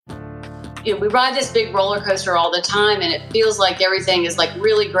we ride this big roller coaster all the time, and it feels like everything is like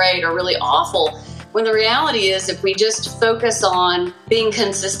really great or really awful. When the reality is, if we just focus on being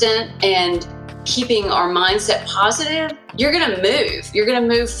consistent and keeping our mindset positive, you're going to move. You're going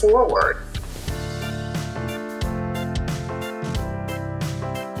to move forward.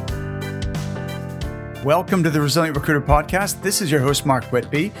 Welcome to the Resilient Recruiter Podcast. This is your host, Mark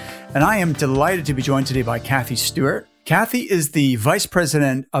Whitby, and I am delighted to be joined today by Cathy Stewart. Cathy is the Vice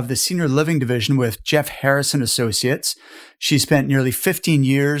President of the Senior Living Division with Jeff Harris & Associates. She spent nearly 15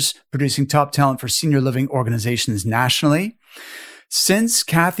 years producing top talent for senior living organizations nationally. Since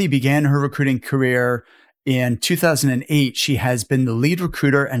Cathy began her recruiting career in 2008, she has been the lead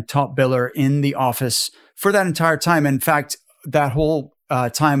recruiter and top biller in the office for that entire time. In fact, that whole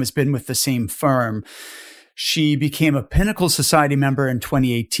time has been with the same firm. She became a Pinnacle Society member in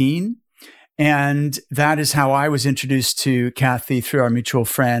 2018. And that is how I was introduced to Cathy through our mutual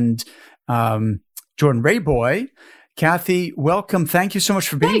friend, Jordan Rayboy. Cathy, welcome. Thank you so much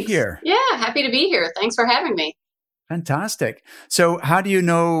for being here. Yeah, happy to be here. Thanks for having me. Fantastic. So how do you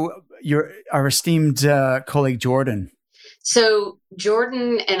know our esteemed colleague, Jordan? So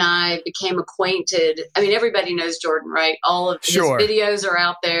Jordan and I became acquainted. I mean, everybody knows Jordan, right? All of his videos are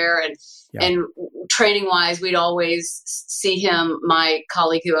out there, and training wise, we'd always see him. My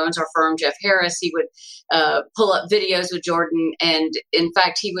colleague who owns our firm, Jeff Harris, he would pull up videos with Jordan, and in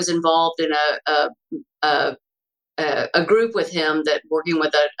fact, he was involved in a group with him that working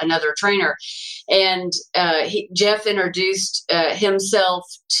with another trainer, and Jeff introduced himself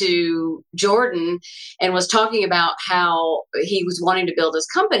to Jordan and was talking about how he was wanting to build his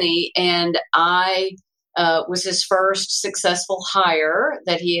company, and I was his first successful hire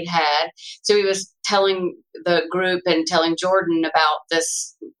that he had. So he was telling the group and telling Jordan about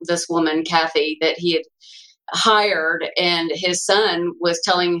this woman, Cathy, that he had hired, and his son was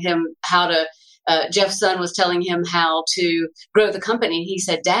telling him how to Jeff's son was telling him how to grow the company. He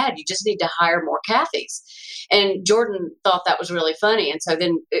said, "Dad, you just need to hire more Cathys." And Jordan thought that was really funny. And so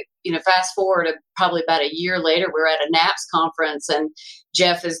then, fast forward to probably about a year later, we're at a NAPS conference, and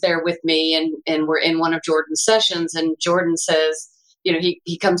Jeff is there with me, and we're in one of Jordan's sessions. And Jordan says,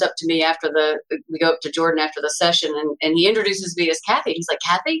 he comes up to me we go up to Jordan after the session, and he introduces me as Cathy. He's like,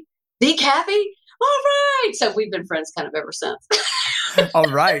 "Cathy? The Cathy? All right." So we've been friends kind of ever since.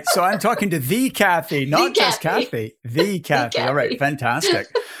 All right. So I'm talking to the Cathy, not just Cathy. The Cathy. All right. Fantastic.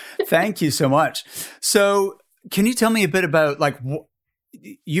 Thank you so much. So can you tell me a bit about,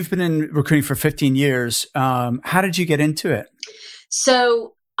 you've been in recruiting for 15 years. How did you get into it?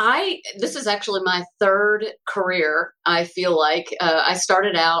 So this is actually my third career, I feel like. I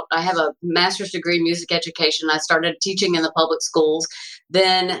started out, I have a master's degree in music education. I started teaching in the public schools,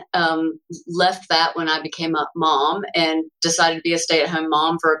 then left that when I became a mom and decided to be a stay-at-home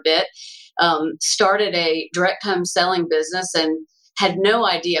mom for a bit. Started a direct home selling business and had no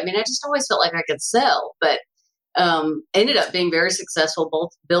idea. I mean, I just always felt like I could sell, but ended up being very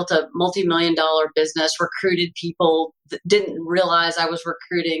successful, built a multi-million-dollar business, recruited people that didn't realize I was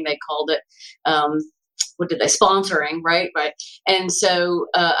recruiting. They called it, sponsoring, right? And so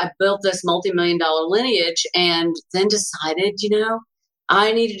I built this multi-million-dollar lineage and then decided,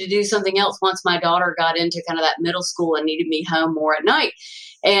 I needed to do something else once my daughter got into kind of that middle school and needed me home more at night.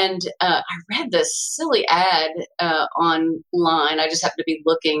 And I read this silly ad online. I just happened to be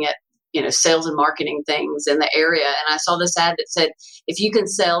looking at sales and marketing things in the area. And I saw this ad that said, if you can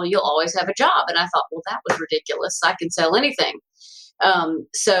sell, you'll always have a job. And I thought, well, that was ridiculous. I can sell anything.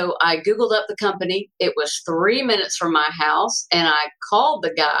 So I Googled up the company. It was 3 minutes from my house. And I called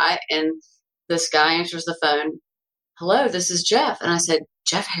the guy, and this guy answers the phone. "Hello, this is Jeff." And I said,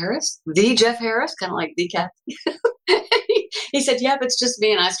 "Jeff Harris? The Jeff Harris?" Kind of like the Cathy. He said, "Yep, it's just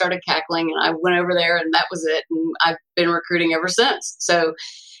me." And I started cackling, and I went over there, and that was it. And I've been recruiting ever since. So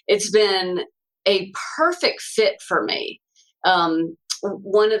it's been a perfect fit for me.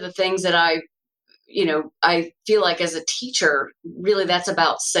 One of the things that I feel like as a teacher, really that's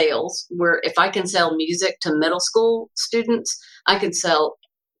about sales, where if I can sell music to middle school students, I can sell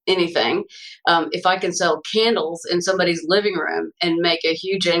anything. If I can sell candles in somebody's living room and make a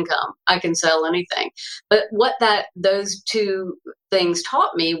huge income, I can sell anything. But what those two things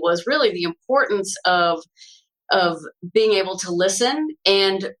taught me was really the importance of being able to listen,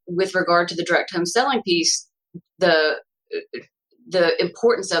 and with regard to the direct home selling piece, the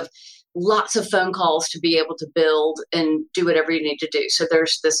importance of lots of phone calls to be able to build and do whatever you need to do. So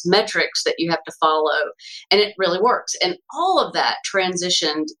there's this metrics that you have to follow, and it really works. And all of that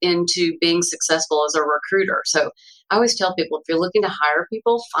transitioned into being successful as a recruiter. So I always tell people, if you're looking to hire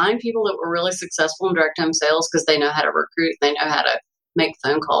people, find people that were really successful in direct home sales, because they know how to recruit, they know how to make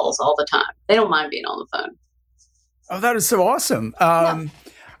phone calls all the time. They don't mind being on the phone. Oh, that is so awesome. Yeah.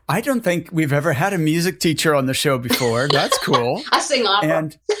 I don't think we've ever had a music teacher on the show before. That's cool. I sing opera.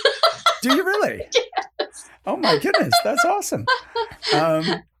 And do you really? Yes. Oh my goodness, that's awesome.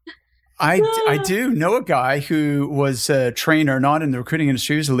 I do know a guy who was a trainer, not in the recruiting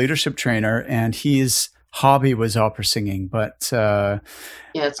industry, he was a leadership trainer, and his hobby was opera singing. But yeah,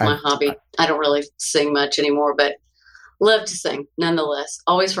 it's my hobby. I don't really sing much anymore, but love to sing nonetheless,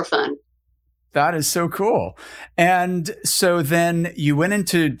 always for fun. That is so cool. And so then you went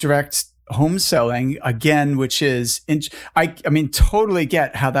into direct home selling again, which is, I mean, totally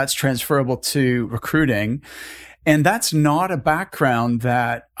get how that's transferable to recruiting. And that's not a background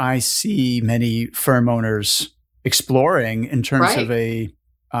that I see many firm owners exploring in terms of a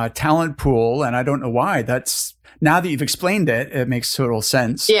talent pool. And I don't know why. That's, now that you've explained it, it makes total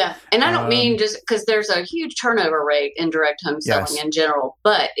sense. Yeah. And I don't mean just because there's a huge turnover rate in direct home selling in general.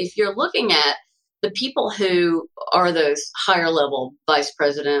 But if you're looking at the people who are those higher level vice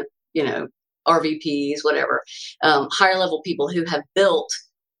president, RVPs, whatever, higher level people who have built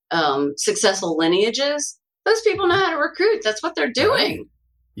successful lineages, those people know how to recruit. That's what they're doing. Right.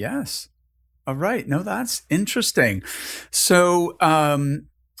 Yes. All right. No, that's interesting. So,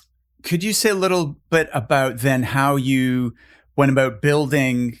 could you say a little bit about then how you went about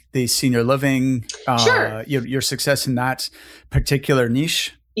building the senior living, Sure. your success in that particular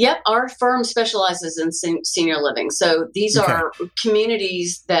niche? Yep. Our firm specializes in senior living. So these are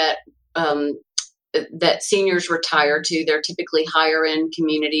communities that seniors retire to. They're typically higher end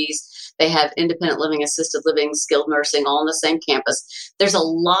communities. They have independent living, assisted living, skilled nursing, all on the same campus. There's a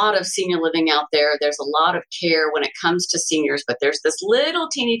lot of senior living out there. There's a lot of care when it comes to seniors, but there's this little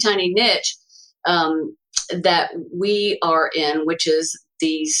teeny tiny niche that we are in, which is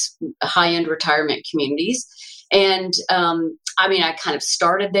these high-end retirement communities. And I kind of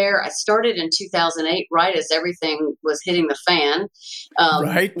started there. I started in 2008, right as everything was hitting the fan.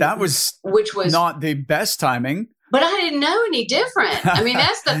 Right. That was not the best timing. But I didn't know any different. I mean,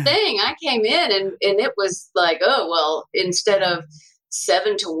 that's the thing. I came in and it was like, oh, well, instead of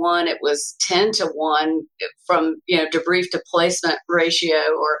 7-to-1, it was 10-to-1 from, debrief to placement ratio.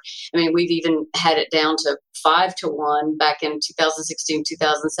 We've even had it down to 5-to-1 back in 2016,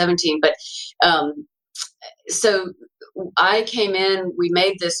 2017. But so I came in, we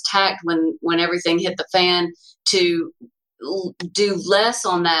made this tact when everything hit the fan to do less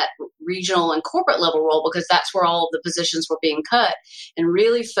on that regional and corporate level role, because that's where all of the positions were being cut, and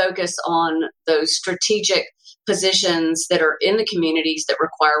really focus on those strategic positions that are in the communities that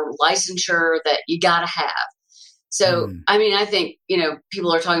require licensure that you got to have. So, I think,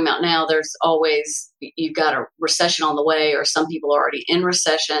 people are talking about now, there's always, you've got a recession on the way, or some people are already in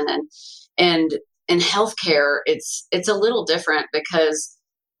recession, and in healthcare, it's a little different because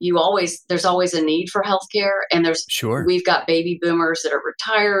there's always a need for healthcare, and we've got baby boomers that are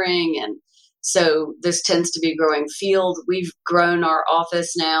retiring. And so this tends to be a growing field. We've grown our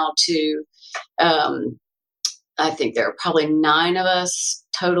office now to, I think there are probably 9 of us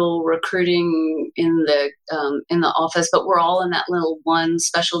total recruiting in the office, but we're all in that little one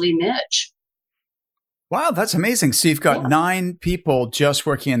specialty niche. Wow. That's amazing. So you've got 9 people just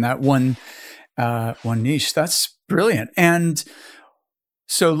working in that one niche. That's brilliant. And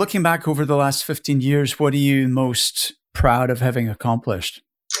so looking back over the last 15 years, what are you most proud of having accomplished?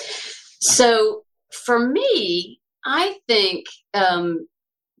 So for me, I think I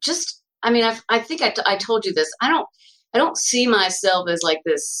think I told you this. I don't see myself as like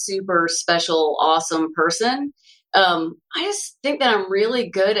this super special, awesome person. I just think that I'm really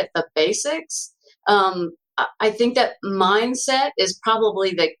good at the basics. I think that mindset is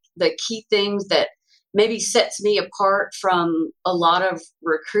probably the key things that maybe sets me apart from a lot of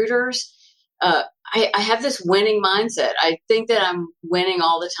recruiters. I have this winning mindset. I think that I'm winning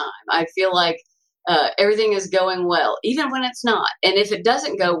all the time. I feel like everything is going well, even when it's not. And if it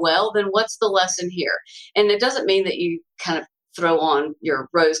doesn't go well, then what's the lesson here? And it doesn't mean that you kind of throw on your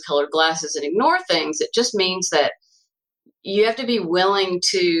rose-colored glasses and ignore things. It just means that you have to be willing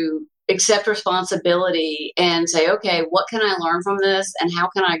to accept responsibility and say, okay, what can I learn from this, and how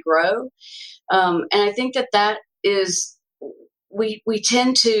can I grow? And I think that is, we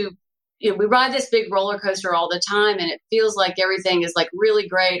tend to, we ride this big roller coaster all the time, and it feels like everything is like really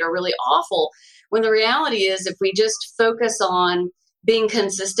great or really awful. When the reality is, if we just focus on being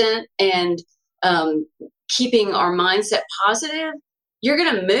consistent and keeping our mindset positive, you're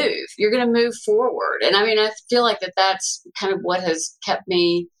going to move. You're going to move forward. And I feel like that's kind of what has kept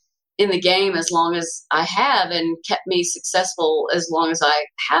me in the game as long as I have and kept me successful as long as I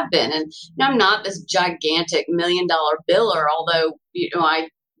have been. And I'm not this gigantic $1 million biller, although, I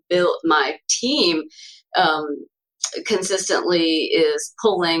built my team consistently is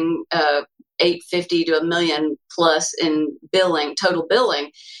pulling 850 to $1 million plus in billing, total billing.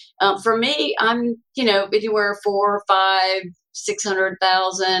 For me, I'm, anywhere 4, 5,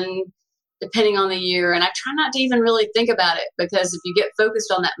 600,000, depending on the year. And I try not to even really think about it, because if you get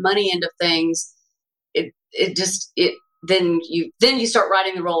focused on that money end of things, then you start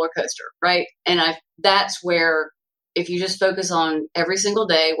riding the roller coaster, right? And that's where, if you just focus on every single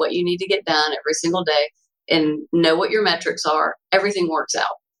day, what you need to get done every single day, and know what your metrics are, everything works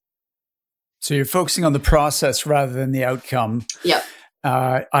out. So you're focusing on the process rather than the outcome. Yep.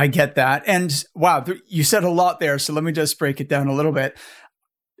 I get that. And wow, you said a lot there. So let me just break it down a little bit.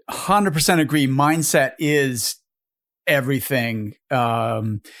 100% agree. Mindset is everything.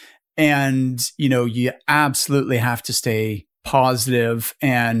 And, you absolutely have to stay positive,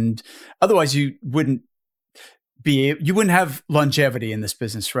 and otherwise you wouldn't have longevity in this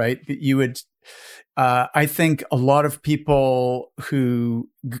business, right? You would, I think a lot of people who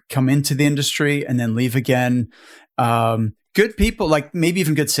come into the industry and then leave again, good people, like maybe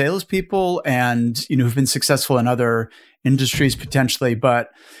even good salespeople, and who've been successful in other industries potentially, but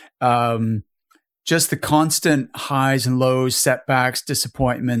just the constant highs and lows, setbacks,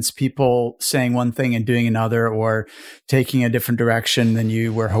 disappointments, people saying one thing and doing another, or taking a different direction than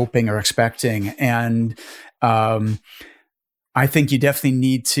you were hoping or expecting. And I think you definitely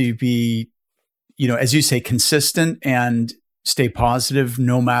need to be, as you say, consistent and stay positive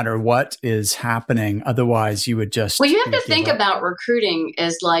no matter what is happening. Otherwise, you would just... Well, you have to think about recruiting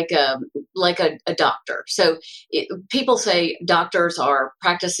as like a doctor. So people say doctors are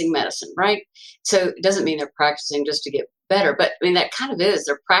practicing medicine, right? So it doesn't mean they're practicing just to get better, but that kind of is.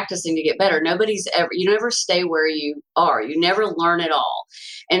 They're practicing to get better. You never stay where you are. You never learn it all.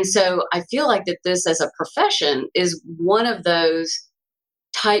 And so I feel like that this as a profession is one of those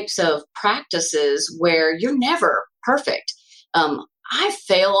types of practices where you're never perfect. I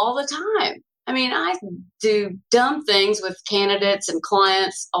fail all the time. I do dumb things with candidates and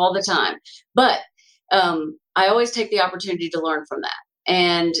clients all the time, but I always take the opportunity to learn from that,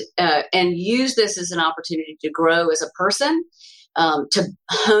 and use this as an opportunity to grow as a person, to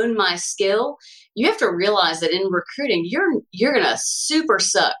hone my skill. You have to realize that in recruiting, you're going to super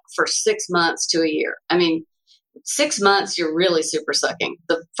suck for 6 months to a year. 6 months, you're really super sucking.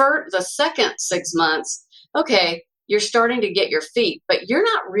 The second 6 months, okay, you're starting to get your feet, but you're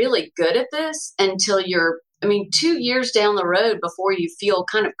not really good at this until you're, 2 years down the road before you feel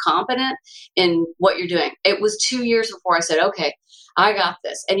kind of competent in what you're doing. It was 2 years before I said, okay, I got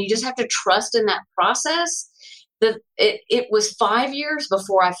this. And you just have to trust in that process. It was 5 years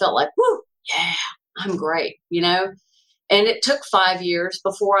before I felt like, whoo, yeah, I'm great, And it took 5 years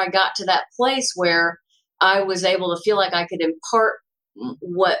before I got to that place where I was able to feel like I could impart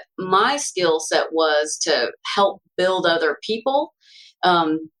what my skill set was to help build other people.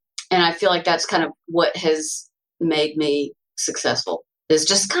 And I feel like that's kind of what has made me successful, is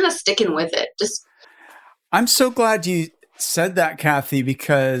just kind of sticking with it. I'm so glad you said that, Cathy,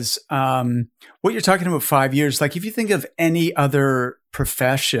 because what you're talking about 5 years, like if you think of any other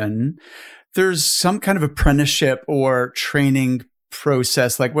profession, there's some kind of apprenticeship or training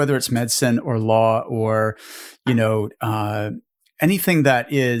process, like whether it's medicine or law or, anything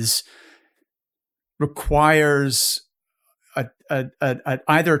that requires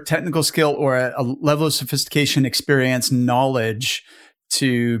either a technical skill or a level of sophistication, experience, knowledge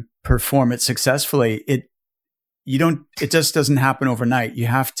to perform it successfully. It just doesn't happen overnight. You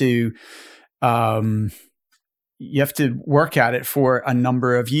have to work at it for a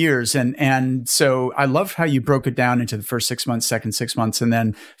number of years. And so I love how you broke it down into the first 6 months, second 6 months, and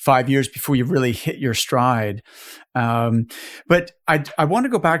then 5 years before you really hit your stride. But I want to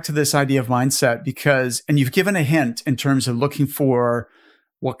go back to this idea of mindset and you've given a hint in terms of looking for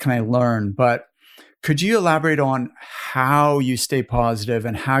what can I learn, but could you elaborate on how you stay positive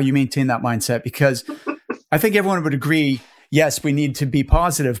and how you maintain that mindset? Because I think everyone would agree, yes, we need to be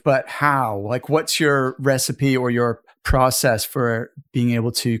positive, but how? Like, what's your recipe or your process for being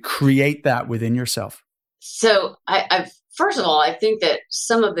able to create that within yourself? So first of all, I think that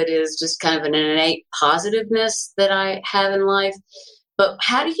some of it is just kind of an innate positiveness that I have in life. But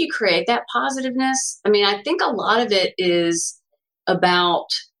how do you create that positiveness? I think a lot of it is about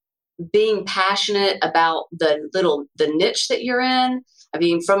being passionate about the niche that you're in.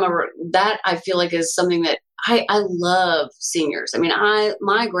 That I feel like is something that I love seniors.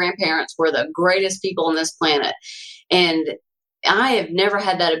 My grandparents were the greatest people on this planet. And I have never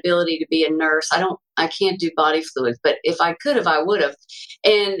had that ability to be a nurse. I can't do body fluids, but if I could have, I would have.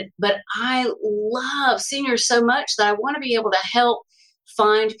 But I love seniors so much that I want to be able to help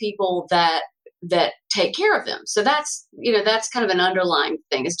find people that take care of them. So that's kind of an underlying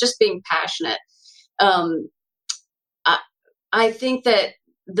thing. It's just being passionate. I think that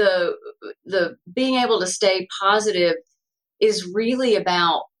the being able to stay positive is really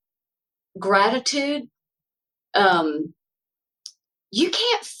about gratitude. You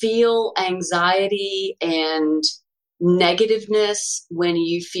can't feel anxiety and negativeness when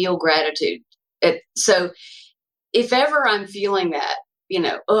you feel gratitude. So if ever I'm feeling that,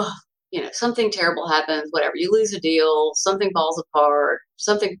 something terrible happens, whatever, you lose a deal, something falls apart,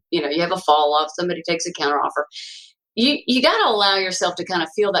 something, you have a fall off, somebody takes a counter offer. You got to allow yourself to kind of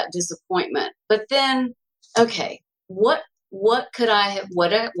feel that disappointment. But then, okay, what could I have,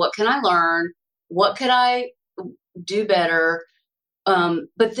 what can I learn? What could I do better?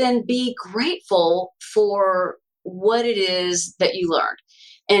 But then be grateful for what it is that you learned,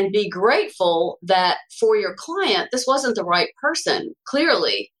 and be grateful that for your client, this wasn't the right person,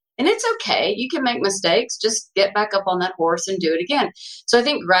 clearly. And it's okay. You can make mistakes. Just get back up on that horse and do it again. So I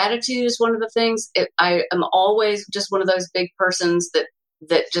think gratitude is one of the things. I am always just one of those big persons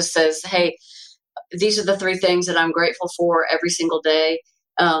that just says, hey, these are the 3 things that I'm grateful for every single day.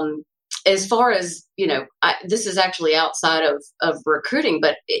 As far as, this is actually outside of recruiting,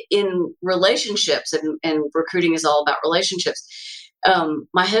 but in relationships, and recruiting is all about relationships.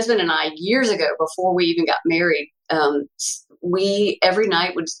 My husband and I, years ago, before we even got married, we every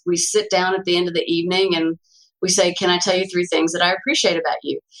night we sit down at the end of the evening and we say, can I tell you 3 things that I appreciate about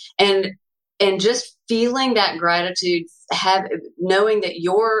you? And just feeling that gratitude, knowing that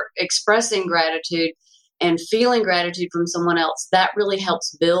you're expressing gratitude and feeling gratitude from someone else, that really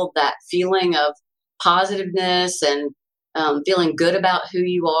helps build that feeling of positiveness and feeling good about who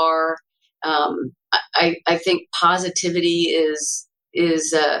you are. I think positivity is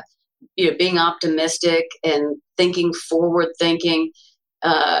being optimistic and forward thinking.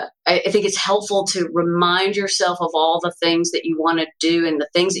 I think it's helpful to remind yourself of all the things that you want to do and the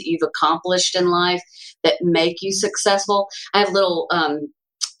things that you've accomplished in life that make you successful. I have little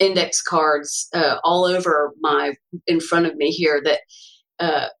index cards all over in front of me here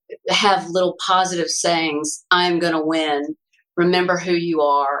that have little positive sayings. I'm going to win. Remember who you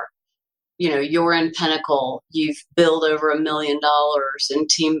are. You're in pinnacle. You've billed over $1 million in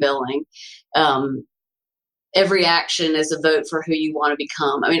team billing. Every action is a vote for who you want to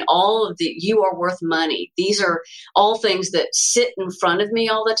become. I mean, you are worth money. These are all things that sit in front of me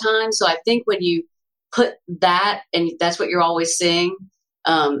all the time. So I think when you put that, and that's what you're always seeing.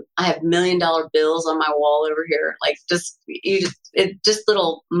 I have $1 million bills on my wall over here. Like just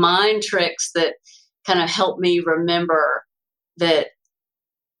little mind tricks that kind of help me remember that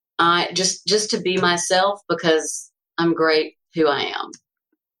I just to be myself, because I'm great who I am.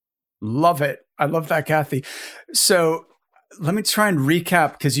 Love it. I love that, Cathy. So let me try and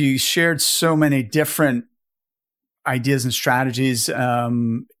recap, because you shared so many different ideas and strategies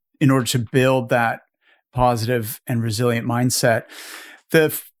in order to build that positive and resilient mindset.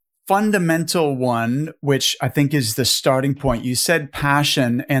 The fundamental one, which I think is the starting point, you said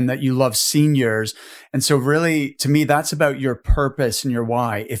passion and that you love seniors. And so really, to me, that's about your purpose and your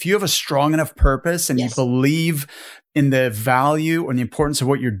why. If you have a strong enough purpose and Yes. you believe in the value and the importance of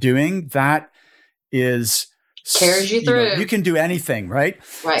what you're doing, that is Carries you through. You can do anything, right?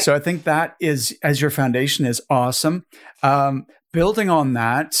 Right. So I think that is, as your foundation, is awesome. Building on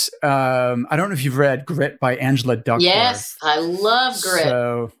that, I don't know if you've read Grit by Angela Duckworth. Yes, I love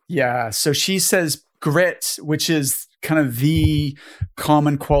grit. So she says grit, which is kind of the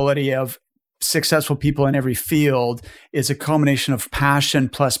common quality of successful people in every field, is a combination of passion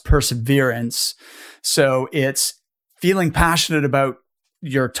plus perseverance. So it's feeling passionate about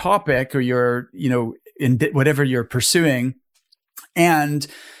your topic or your, in whatever you're pursuing, and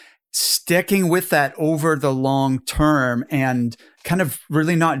sticking with that over the long term and kind of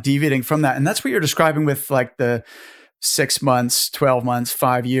really not deviating from that. And that's what you're describing with like the 6 months, 12 months,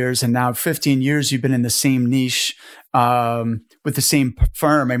 5 years, and now 15 years you've been in the same niche with the same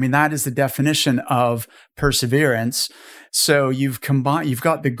firm. I mean, that is the definition of perseverance. So you've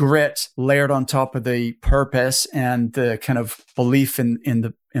got the grit layered on top of the purpose and the kind of belief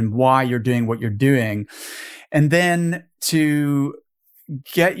in why you're doing what you're doing. And then to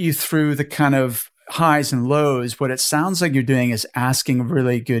get you through the kind of highs and lows, what it sounds like you're doing is asking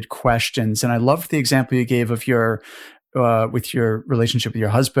really good questions. And I love the example you gave of your with your relationship with your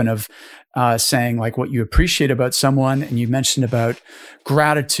husband, of saying like what you appreciate about someone. And you mentioned about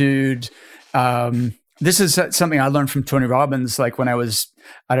gratitude, This is something I learned from Tony Robbins, like when I was,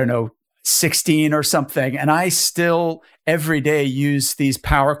 I don't know, 16 or something. And I still every day use these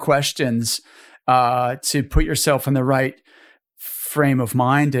power questions to put yourself in the right frame of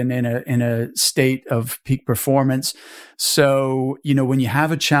mind and in a state of peak performance. So, when you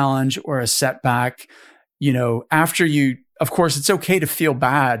have a challenge or a setback, after you, of course, it's okay to feel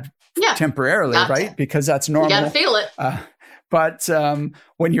bad temporarily, right? Because that's normal. You got to feel it. But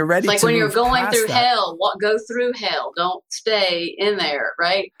when you're ready, it's like when you're going through hell, go through hell. Don't stay in there,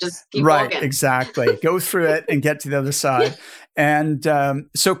 right? Just keep walking. Right, exactly. Go through it and get to the other side. And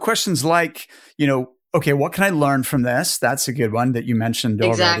so questions like, okay, what can I learn from this? That's a good one that you mentioned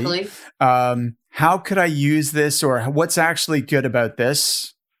already. Exactly. How could I use this, or what's actually good about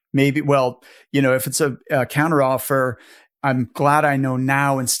this? Maybe, if it's a counteroffer, I'm glad I know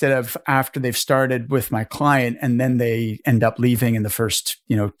now instead of after they've started with my client and then they end up leaving in the first,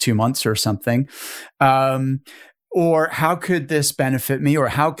 2 months or something. Or how could this benefit me? Or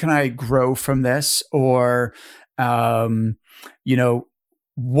how can I grow from this? Or,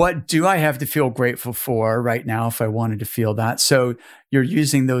 what do I have to feel grateful for right now if I wanted to feel that? So you're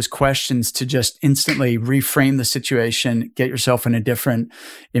using those questions to just instantly reframe the situation, get yourself in a different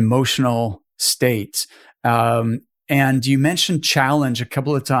emotional state. And you mentioned challenge a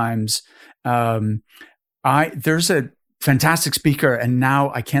couple of times. There's a fantastic speaker, and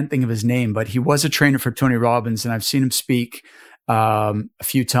now I can't think of his name, but he was a trainer for Tony Robbins, and I've seen him speak a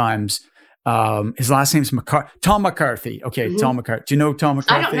few times. His last name's Tom McCarthy. Okay, mm-hmm. Tom McCarthy. Do you know Tom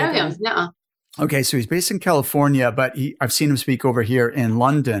McCarthy? I don't know him. No. Okay, so he's based in California, but I've seen him speak over here in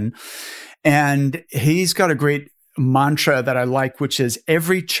London, and he's got a great mantra that I like, which is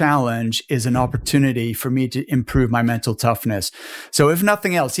every challenge is an opportunity for me to improve my mental toughness. So if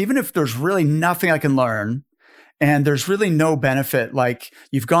nothing else, even if there's really nothing I can learn and there's really no benefit, like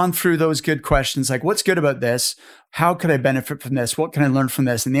you've gone through those good questions, like what's good about this? How could I benefit from this? What can I learn from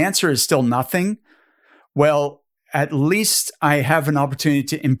this? And the answer is still nothing. Well, at least I have an opportunity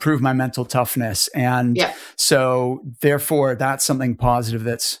to improve my mental toughness. And so therefore that's something positive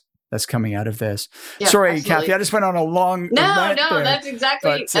that's coming out of this. Yeah, sorry, absolutely. Cathy, I just went on a long No, that's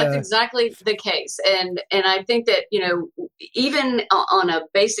exactly the case. And I think that, even on a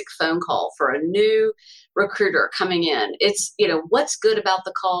basic phone call for a new recruiter coming in, it's, what's good about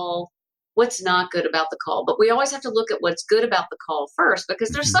the call, what's not good about the call. But we always have to look at what's good about the call first,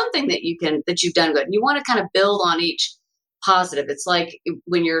 because there's something that you've done good. And you want to kind of build on each positive. It's like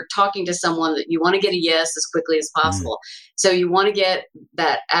when you're talking to someone that you want to get a yes as quickly as possible. So you want to get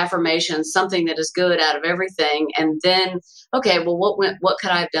that affirmation, something that is good out of everything. And then, okay, well, what could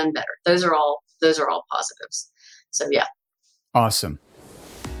I have done better? Those are all positives. So yeah. Awesome.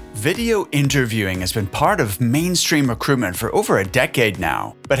 Video interviewing has been part of mainstream recruitment for over a decade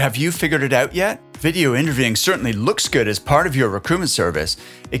now. But have you figured it out yet? Video interviewing certainly looks good as part of your recruitment service.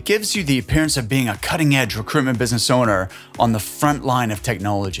 It gives you the appearance of being a cutting-edge recruitment business owner on the front line of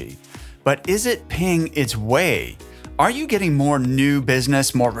technology. But is it paying its way? Are you getting more new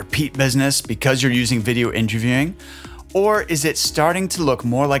business, more repeat business because you're using video interviewing? Or is it starting to look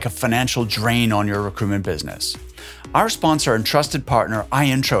more like a financial drain on your recruitment business? Our sponsor and trusted partner,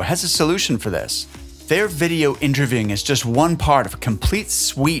 iIntro, has a solution for this. Their video interviewing is just one part of a complete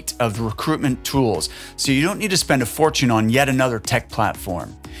suite of recruitment tools, so you don't need to spend a fortune on yet another tech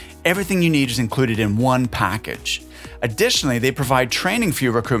platform. Everything you need is included in one package. Additionally, they provide training for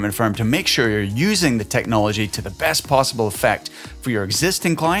your recruitment firm to make sure you're using the technology to the best possible effect for your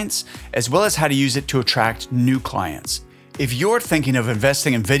existing clients, as well as how to use it to attract new clients. If you're thinking of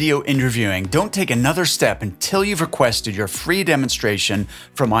investing in video interviewing, don't take another step until you've requested your free demonstration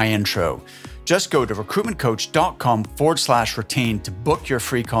from iIntro. Just go to recruitmentcoach.com/retain to book your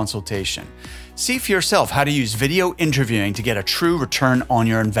free consultation. See for yourself how to use video interviewing to get a true return on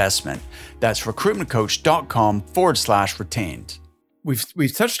your investment. That's recruitmentcoach.com/retained.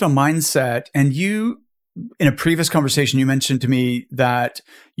 We've touched on mindset, and you, in a previous conversation, you mentioned to me that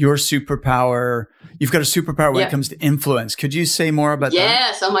your superpower, you've got a superpower when it comes to influence. Could you say more about that?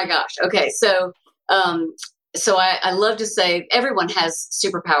 Yes. Oh my gosh. Okay. So I love to say everyone has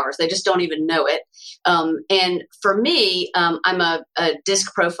superpowers. They just don't even know it. And for me, I'm a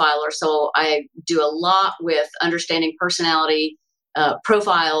disc profiler. So I do a lot with understanding personality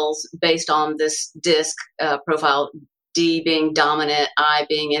profiles based on this disc profile. D being dominant, I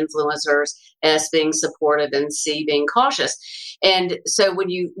being influencers, S being supportive, and C being cautious. And so when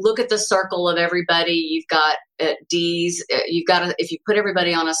you look at the circle of everybody, you've got D's. If you put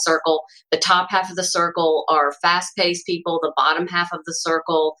everybody on a circle, the top half of the circle are fast-paced people. The bottom half of the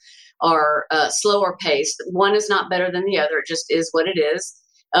circle are slower paced. One is not better than the other. It just is what it is.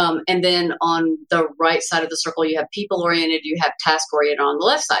 And then on the right side of the circle, you have people oriented, you have task oriented on the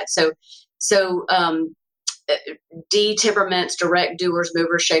left side. So D temperaments, direct doers,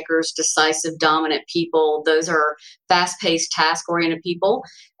 movers, shakers, decisive, dominant people. Those are fast-paced, task-oriented people.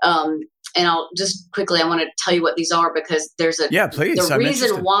 And I'll just quickly, I want to tell you what these are, because there's please. The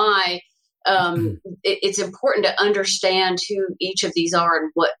reason why it's important to understand who each of these are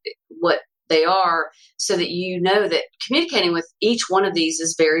and what they are, so that you know that communicating with each one of these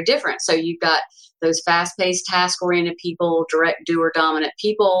is very different. So you've got those fast-paced, task-oriented people, direct doer, dominant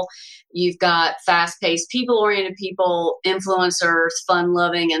people. You've got fast-paced, people-oriented people, influencers,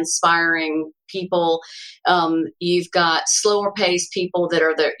 fun-loving, inspiring people. You've got slower-paced people that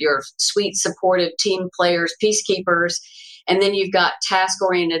are your sweet, supportive team players, peacekeepers. And then you've got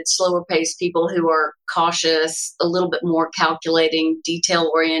task-oriented, slower-paced people who are cautious, a little bit more calculating,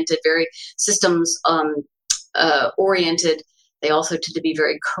 detail-oriented, very systems oriented. They also tend to be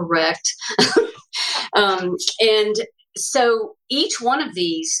very correct. And so each one of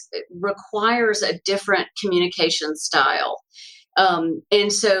these requires a different communication style.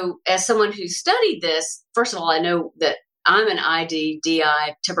 And so as someone who studied this, first of all, I know that I'm an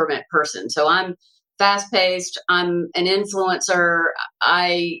DI temperament person. So I'm fast-paced. I'm an influencer.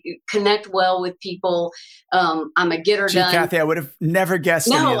 I connect well with people. I'm a get-her-done. Cathy, I would have never guessed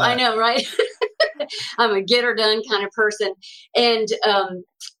any of that. I know, right? I'm a get-her-done kind of person. And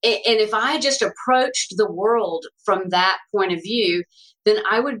if I just approached the world from that point of view, then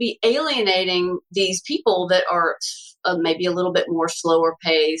I would be alienating these people that are maybe a little bit more slower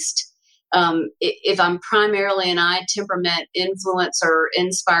paced. If I'm primarily an I temperament influencer,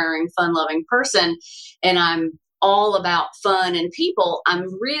 inspiring, fun-loving person, and I'm all about fun and people, I'm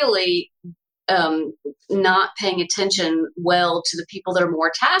really not paying attention well to the people that are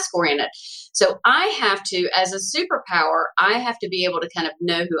more task-oriented. So I have to, as a superpower, I have to be able to kind of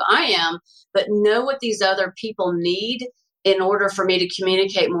know who I am, but know what these other people need in order for me to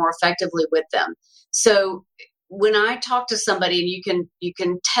communicate more effectively with them. So when I talk to somebody, and you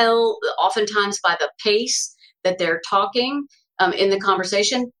can tell oftentimes by the pace that they're talking in the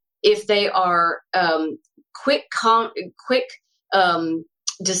conversation, if they are quick,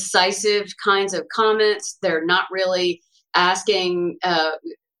 decisive kinds of comments, they're not really asking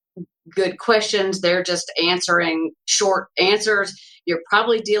good questions, they're just answering short answers. You're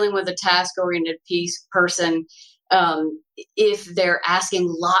probably dealing with a task-oriented person. If they're asking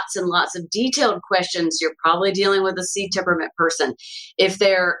lots and lots of detailed questions, you're probably dealing with a C temperament person. If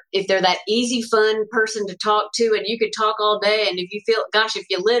they're that easy, fun person to talk to, and you could talk all day, and if you feel, gosh, if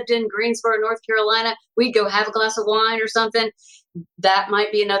you lived in Greensboro, North Carolina, we'd go have a glass of wine or something, that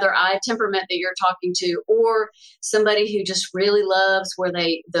might be another I temperament that you're talking to. Or somebody who just really loves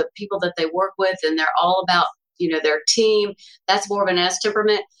the people that they work with, and they're all about, their team. That's more of an S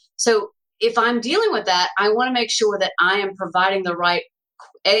temperament. So if I'm dealing with that, I want to make sure that I am providing the right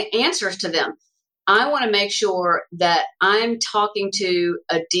answers to them. I want to make sure that I'm talking to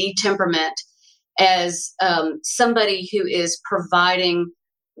a D temperament as somebody who is providing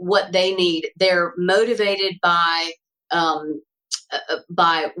what they need. They're motivated by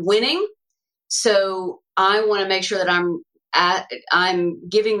winning. So I want to make sure that I'm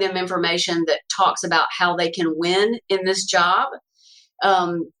giving them information that talks about how they can win in this job.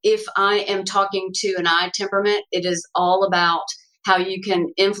 If I am talking to an I temperament, it is all about how you can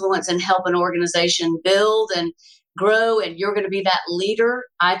influence and help an organization build and grow, and you're going to be that leader.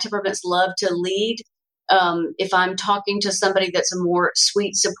 I temperaments love to lead. If I'm talking to somebody that's a more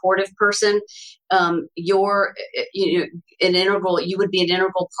sweet, supportive person, you would be an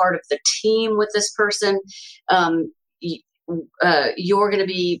integral part of the team with this person. You're going to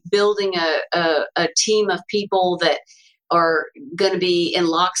be building a team of people that are going to be in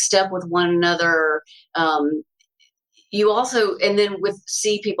lockstep with one another. And then with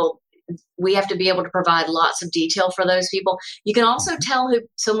C people, we have to be able to provide lots of detail for those people. You can also tell who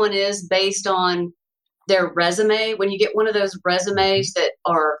someone is based on their resume. When you get one of those resumes that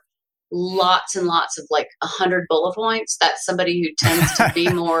are lots and lots of 100 bullet points, that's somebody who tends to be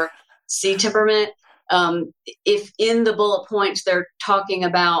more C temperament. If in the bullet points they're talking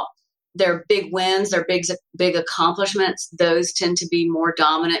about their big wins, their big accomplishments, those tend to be more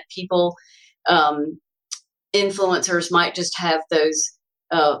dominant people. Influencers might just have those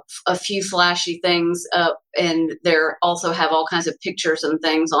a few flashy things up, and they also have all kinds of pictures and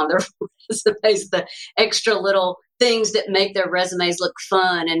things on their resumes, the extra little things that make their resumes look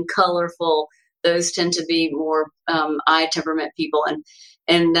fun and colorful. Those tend to be more I temperament people,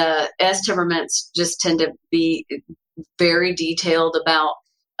 and S temperaments just tend to be very detailed about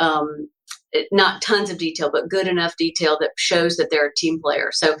not tons of detail, but good enough detail that shows that they're a team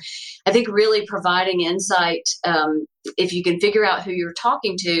player. So I think really providing insight, if you can figure out who you're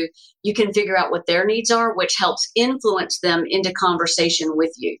talking to, you can figure out what their needs are, which helps influence them into conversation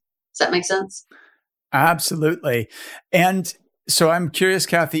with you. Does that make sense? Absolutely. And so I'm curious,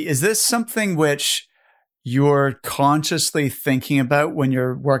 Cathy, is this something which you're consciously thinking about when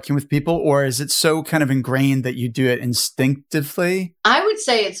you're working with people, or is it so kind of ingrained that you do it instinctively? I would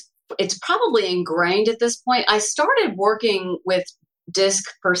say it's probably ingrained at this point. I started working with DISC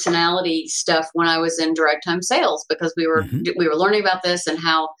personality stuff when I was in direct home sales, because we were learning about this and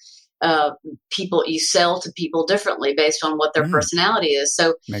how you sell to people differently based on what their personality is.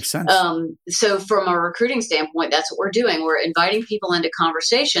 So makes sense. So from a recruiting standpoint, that's what we're doing. We're inviting people into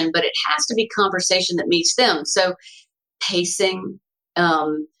conversation, but it has to be conversation that meets them. So pacing,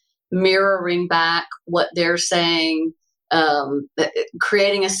 mirroring back what they're saying,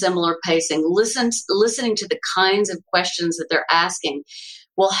 creating a similar pacing, listening to the kinds of questions that they're asking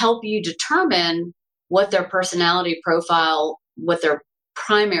will help you determine what their personality profile, what their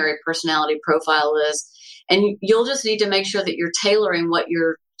primary personality profile is. And you'll just need to make sure that you're tailoring what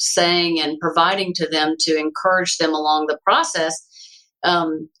you're saying and providing to them to encourage them along the process,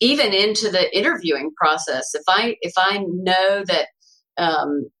 even into the interviewing process. If I know that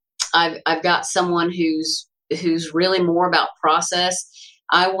I've got someone who's really more about process,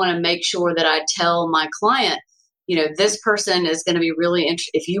 I want to make sure that I tell my client, this person is going to be really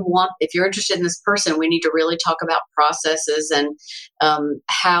interested. If you're interested in this person, we need to really talk about processes and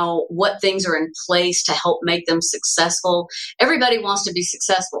what things are in place to help make them successful. Everybody wants to be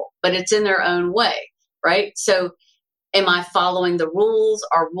successful, but it's in their own way, right? So am I following the rules?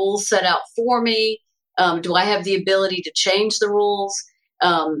 Are rules set out for me? Do I have the ability to change the rules?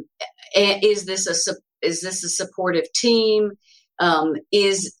 And is this a supportive team?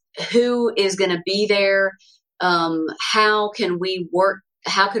 Who is going to be there? How can we work?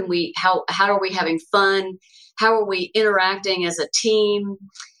 How are we having fun? How are we interacting as a team?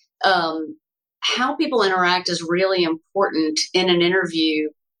 How people interact is really important in an interview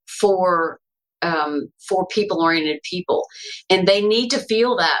for people-oriented people. And they need to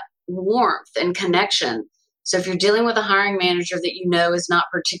feel that warmth and connection. So if you're dealing with a hiring manager that is not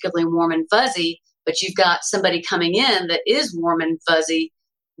particularly warm and fuzzy, but you've got somebody coming in that is warm and fuzzy,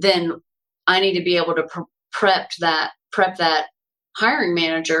 then I need to be able to prep that hiring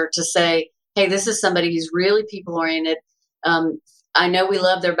manager to say, hey, this is somebody who's really people oriented. I know we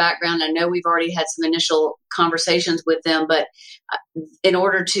love their background. I know we've already had some initial conversations with them, but in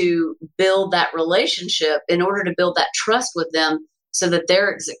order to build that relationship, in order to build that trust with them so that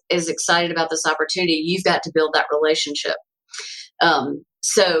they're as excited about this opportunity, you've got to build that relationship.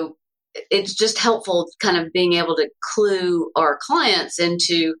 So it's just helpful kind of being able to clue our clients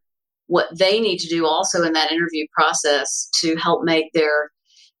into what they need to do also in that interview process to help make their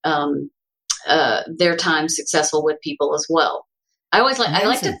time successful with people as well. I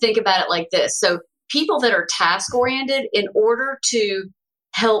like to think about it like this. So people that are task oriented, in order to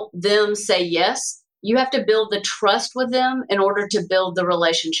help them say yes, you have to build the trust with them in order to build the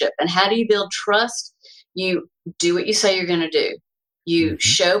relationship. And how do you build trust? You do what you say you're going to do. You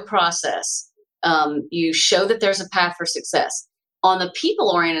show process. You show that there's a path for success. On the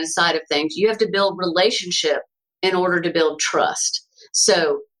people-oriented side of things, you have to build relationship in order to build trust.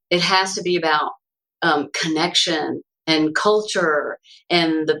 So it has to be about connection and culture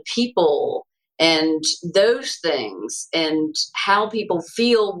and the people and those things and how people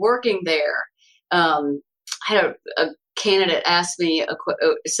feel working there. I had a candidate ask me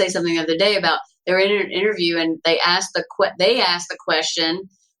say something the other day about they were in an interview and they asked the question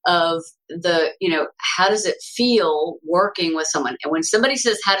of how does it feel working with someone? And when somebody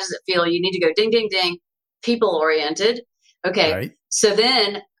says, how does it feel? You need to go ding, ding, ding, people oriented. Okay. Right. So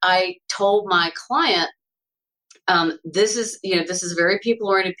then I told my client, this is a very people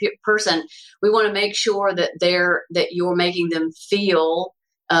oriented person. We want to make sure that you're making them feel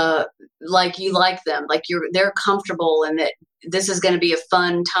like you like them, like they're comfortable, and that this is going to be a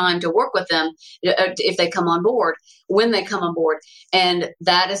fun time to work with them if they come on board, when they come on board. And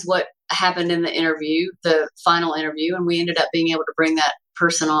that is what happened in the interview, the final interview. And we ended up being able to bring that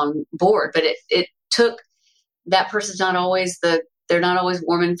person on board. But it took, that person's not always they're not always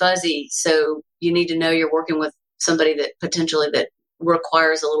warm and fuzzy. So you need to know you're working with somebody that potentially that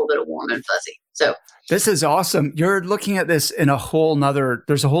requires a little bit of warm and fuzzy. So this is awesome. You're looking at this in there's a whole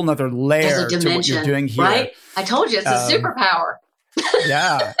nother layer to what you're doing here. Right? I told you it's a superpower.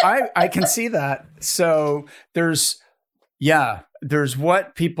 Yeah, I can see that. So there's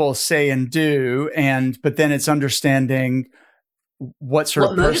what people say and do, but then it's understanding what sort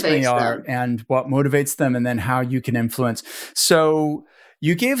What of person they motivates are them. and what motivates them, and then how you can influence. So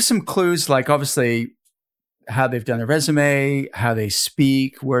you gave some clues, like obviously how they've done a resume, how they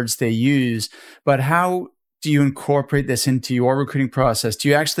speak, words they use, but how do you incorporate this into your recruiting process? Do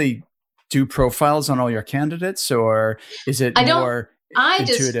you actually do profiles on all your candidates, or is it more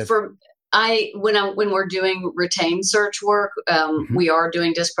intuitive? When we're doing retained search work, Mm-hmm. we are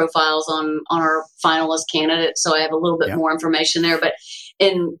doing disc profiles on our finalist candidates. So I have a little bit more information there, but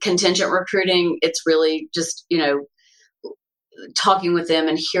in contingent recruiting, it's really just, talking with them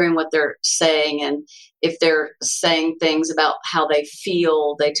and hearing what they're saying. And if they're saying things about how they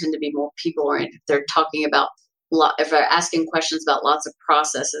feel, they tend to be more people oriented. If they're talking about if they're asking questions about lots of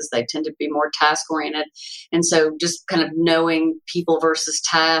processes, they tend to be more task oriented. And so just kind of knowing people versus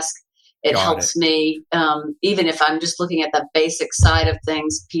task, it helps me, even if I'm just looking at the basic side of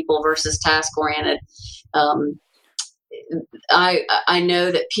things, people versus task oriented. I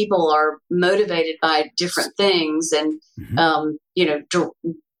know that people are motivated by different things, and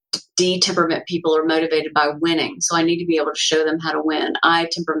D temperament people are motivated by winning. So I need to be able to show them how to win. I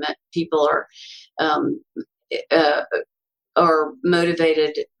temperament people are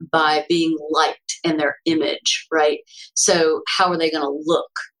motivated by being liked in their image, right? So how are they going to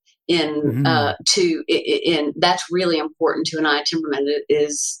look in that's really important to an I temperament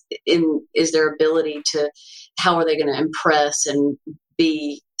is their ability to, how are they going to impress and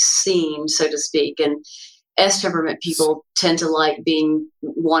be seen, so to speak. And S temperament people tend to like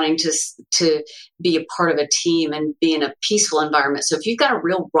wanting to be a part of a team and be in a peaceful environment. So if you've got a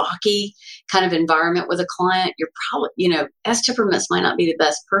real rocky kind of environment with a client, you're probably, S temperaments might not be the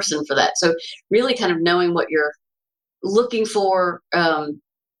best person for that. So really kind of knowing what you're looking for,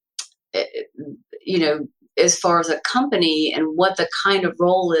 as far as a company and what the kind of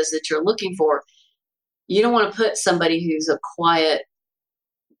role is that you're looking for. You don't want to put somebody who's a quiet,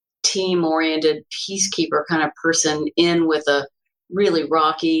 team-oriented peacekeeper kind of person in with a really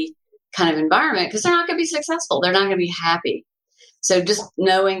rocky kind of environment, because they're not going to be successful. They're not going to be happy. So just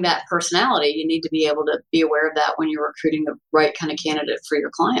knowing that personality, you need to be able to be aware of that when you're recruiting the right kind of candidate for your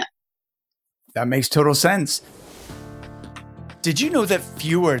client. That makes total sense. Did you know that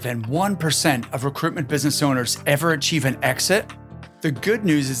fewer than 1% of recruitment business owners ever achieve an exit? The good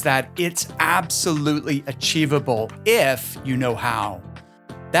news is that it's absolutely achievable if you know how.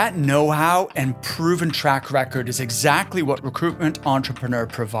 That know-how and proven track record is exactly what Recruitment Entrepreneur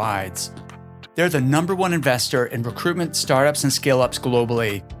provides. They're the #1 investor in recruitment startups and scale-ups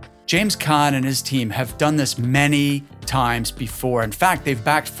globally. James Kahn and his team have done this many times before. In fact, they've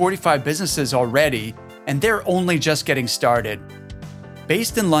backed 45 businesses already, and they're only just getting started.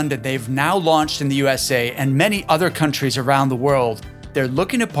 Based in London, they've now launched in the USA and many other countries around the world. They're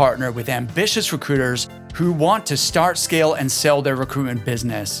looking to partner with ambitious recruiters who want to start, scale, and sell their recruitment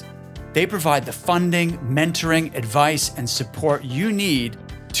business. They provide the funding, mentoring, advice, and support you need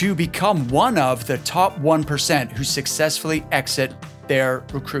to become one of the top 1% who successfully exit their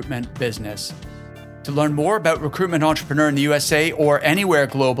recruitment business. To learn more about Recruitment Entrepreneur in the USA or anywhere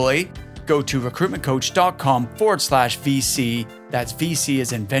globally, go to recruitmentcoach.com/VC. That's VC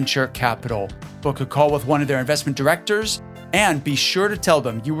as in venture capital. Book a call with one of their investment directors, and be sure to tell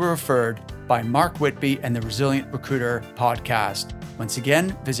them you were referred by Mark Whitby and the Resilient Recruiter podcast. Once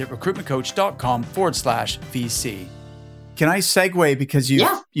again, visit recruitmentcoach.com/VC. Can I segue, because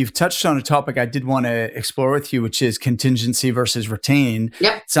you've touched on a topic I did want to explore with you, which is contingency versus retain.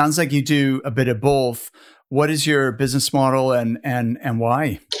 Yep. Sounds like you do a bit of both. What is your business model and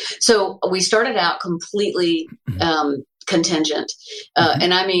why? So we started out completely contingent,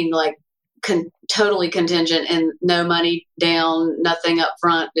 and I mean like totally contingent, and no money down, nothing up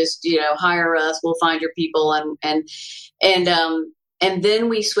front. Just hire us, we'll find your people, and then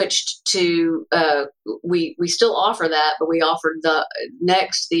we switched to we still offer that, but we offered the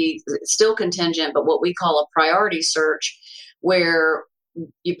still contingent, but what we call a priority search, where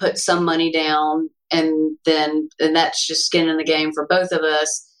you put some money down, and that's just skin in the game for both of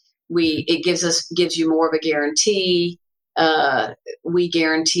us. It gives you more of a guarantee. We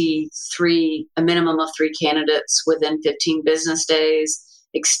guarantee a minimum of 3 candidates within 15 business days,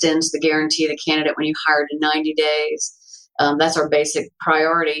 extends the guarantee of the candidate when you hire to 90 days. That's our basic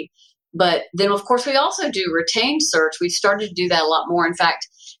priority. But then, of course, we also do retained search. We've started to do that a lot more. In fact,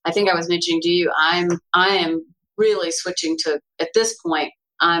 I think I was mentioning to you, I am really switching to, at this point,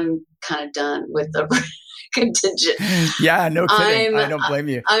 I'm kind of done with the contingent. Yeah, no kidding. I don't blame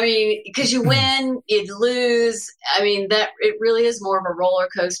you. I mean, because you win, you lose. I mean, that it really is more of a roller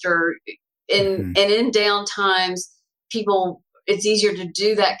coaster. And in down times, it's easier to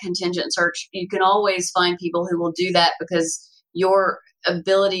do that contingent search. You can always find people who will do that because your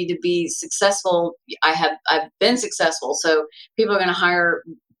ability to be successful. I've been successful. So people are going to hire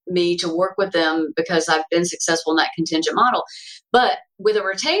me to work with them because I've been successful in that contingent model. But with a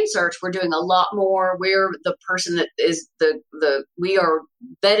retained search, we're doing a lot more. We're the person that is we are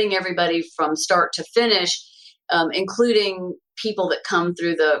vetting everybody from start to finish, including people that come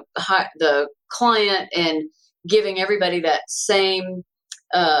through the client, and giving everybody that same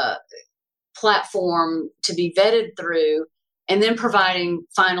platform to be vetted through, and then providing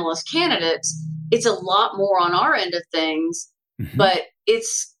finalist candidates. It's a lot more on our end of things, but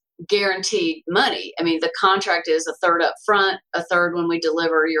it's guaranteed money. I mean, the contract is a third up front, a third when we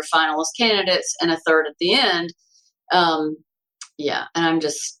deliver your finalist candidates, and a third at the end. And I'm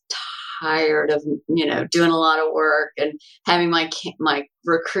just tired of, doing a lot of work and having my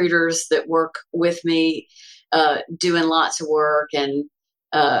recruiters that work with me doing lots of work and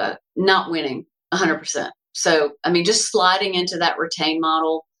not winning 100%. So, I mean, just sliding into that retained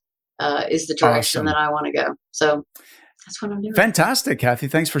model is the direction that I want to go. So that's what I'm doing. Fantastic, Cathy.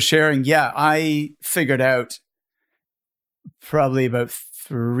 Thanks for sharing. Yeah, I figured out probably about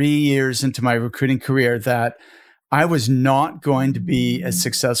 3 years into my recruiting career that I was not going to be as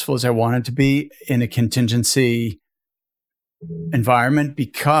successful as I wanted to be in a contingency environment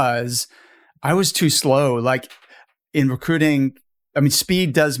because I was too slow. Like in recruiting, I mean,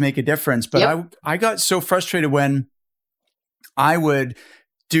 speed does make a difference, but I got so frustrated when I would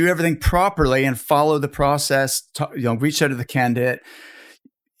do everything properly and follow the process, reach out to the candidate,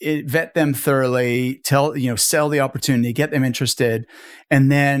 vet them thoroughly, sell the opportunity, get them interested, and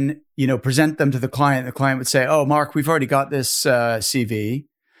then, present them to the client. The client would say, "Oh, Mark, we've already got this CV."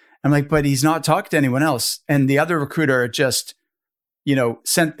 I'm like, "But he's not talked to anyone else." And the other recruiter just,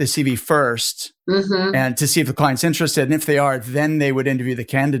 sent the CV first and to see if the client's interested. And if they are, then they would interview the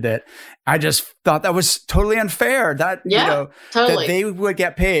candidate. I just thought that was totally unfair that, totally. that they would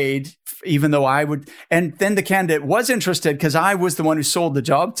get paid even though I would. And then the candidate was interested because I was the one who sold the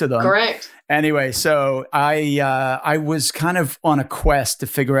job to them. Correct. Anyway, so I was kind of on a quest to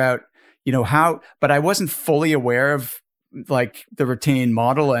figure out, how, but I wasn't fully aware of like the retained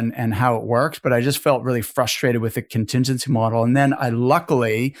model and how it works, but I just felt really frustrated with the contingency model. And then I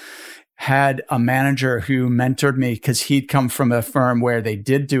luckily had a manager who mentored me because he'd come from a firm where they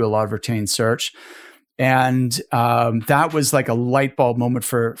did do a lot of retained search. And that was like a light bulb moment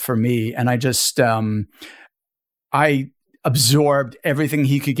for me. And I just, I absorbed everything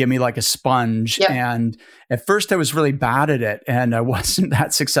he could give me like a sponge. Yep. And at first I was really bad at it. And I wasn't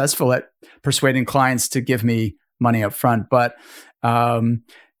that successful at persuading clients to give me money up front. But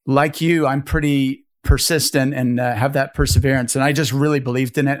like you, I'm pretty persistent and have that perseverance. And I just really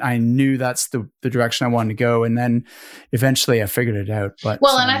believed in it. I knew that's the direction I wanted to go. And then eventually I figured it out. But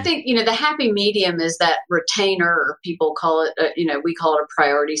and I think, the happy medium is that retainer, people call it, we call it a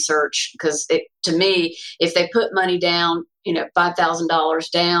priority search because to me, if they put money down,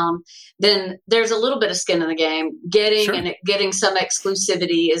 $5,000 down, then there's a little bit of skin in the game. Getting some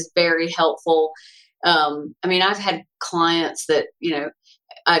exclusivity is very helpful. I mean, I've had clients that,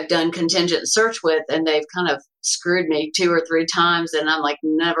 I've done contingent search with, and they've kind of screwed me 2 or 3 times, and I'm like,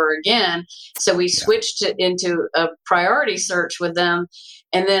 never again. So we switched it into a priority search with them.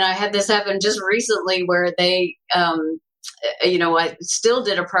 And then I had this happen just recently where they, I still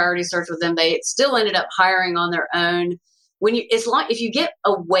did a priority search with them. They still ended up hiring on their own. If you get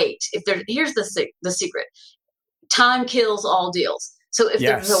a wait, here's the secret, time kills all deals. So if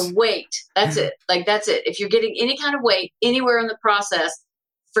there's a wait, that's it. Like, that's it. If you're getting any kind of wait anywhere in the process,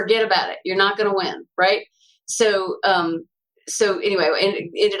 forget about it. You're not going to win. Right. So anyway, and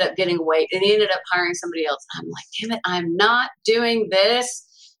ended up getting a wait, and he ended up hiring somebody else. I'm like, damn it, I'm not doing this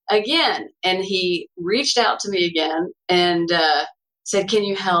again. And he reached out to me again and said, can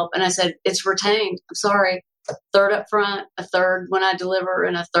you help? And I said, it's retained. I'm sorry. A third up front, a third when I deliver,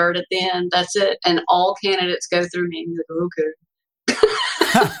 and a third at the end. That's it. And all candidates go through me. And he's like, okay.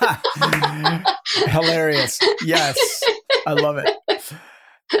 Hilarious. Yes. I love it.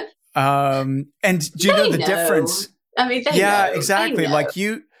 And do you know the difference? I mean, they know. Exactly. Like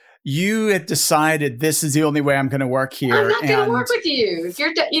you had decided this is the only way I'm going to work here. I'm not going to work with you. If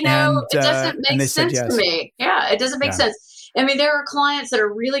you're, it doesn't make sense to me. Yeah. It doesn't make sense. I mean, there are clients that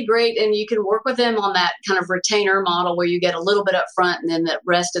are really great, and you can work with them on that kind of retainer model where you get a little bit up front and then the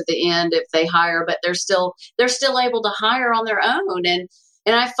rest at the end if they hire, but they're still able to hire on their own. And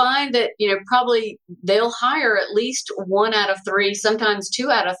I find that, probably they'll hire at least 1 out of 3, sometimes 2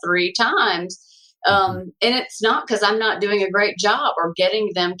 out of 3 times. And it's not because I'm not doing a great job or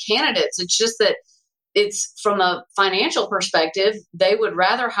getting them candidates. It's just that it's from a financial perspective, they would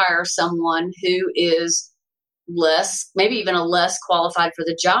rather hire someone who is less, maybe even a less qualified for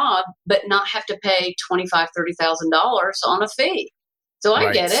the job, but not have to pay $25,000, $30,000 on a fee. So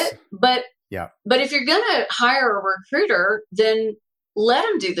I get it. But if you're going to hire a recruiter, then let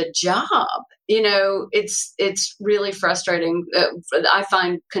them do the job. It's really frustrating. I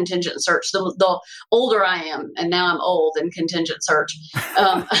find contingent search, the older I am, and now I'm old in contingent search.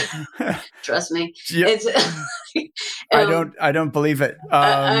 Trust me. Yep. It's, I don't believe it.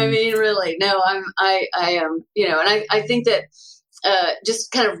 I mean, really, no, I am, and I think that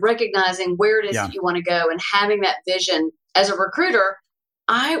just kind of recognizing where it is that you want to go and having that vision as a recruiter,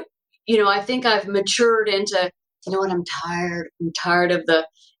 I think I've matured into, what, I'm tired of the,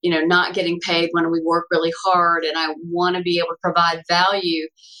 not getting paid when we work really hard, and I want to be able to provide value,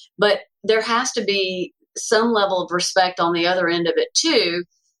 but there has to be some level of respect on the other end of it too.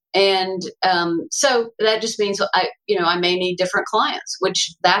 And so that just means I may need different clients,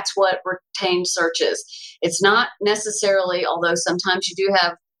 which that's what retained search is. It's not necessarily, although sometimes you do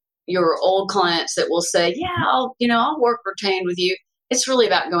have your old clients that will say, yeah, I'll work retained with you. It's really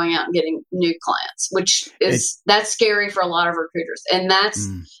about going out and getting new clients, which that's scary for a lot of recruiters. And that's,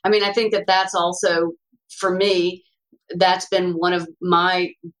 I think that's also, for me, that's been one of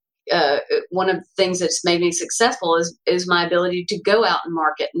my, one of the things that's made me successful is my ability to go out and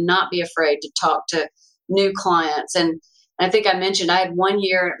market and not be afraid to talk to new clients. And I think I mentioned I had one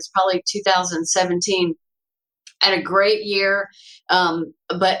year, it was probably 2017, I had a great year.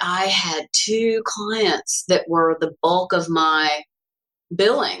 But I had 2 clients that were the bulk of my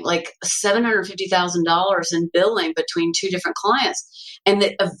billing, like $750,000 in billing between 2 different clients. And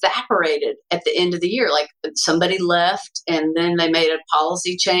that evaporated at the end of the year. Like somebody left and then they made a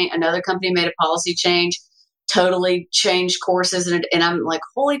policy change. Another company made a policy change, totally changed courses. And I'm like,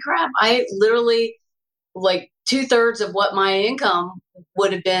 holy crap. I literally, like 2/3 of what my income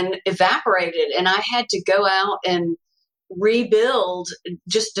would have been evaporated. And I had to go out and rebuild,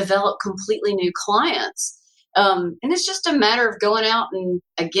 just develop completely new clients. And it's just a matter of going out and,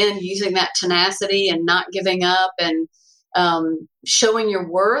 again, using that tenacity and not giving up and showing your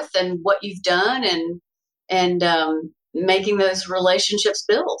worth and what you've done and making those relationships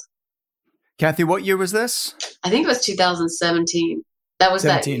build. Cathy, what year was this? I think it was 2017. That was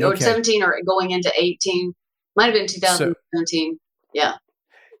 17, that, or 17 or going into 18. Might have been 2017. Yeah.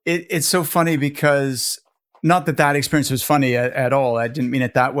 It's so funny because not that experience was funny at all. I didn't mean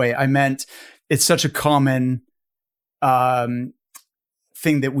it that way. I meant it's such a common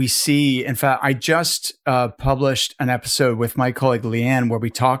thing that we see. In fact, I just published an episode with my colleague Leanne where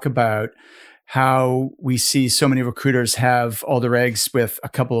we talk about how we see so many recruiters have all their eggs with a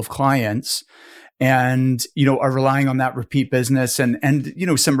couple of clients and, are relying on that repeat business and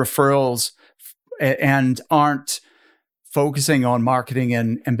some referrals and aren't focusing on marketing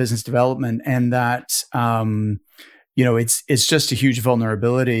and business development. And that, it's just a huge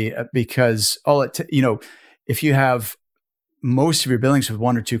vulnerability because if you have most of your billings with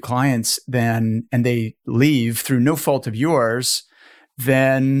 1 or 2 clients, and they leave through no fault of yours,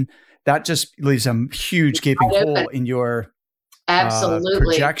 then that just leaves a huge gaping hole in your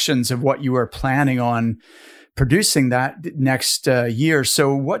projections of what you were planning on producing that next year.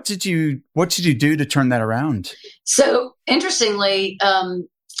 So what did you do to turn that around? So interestingly,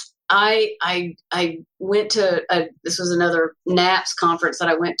 I went to this was another NAPS conference that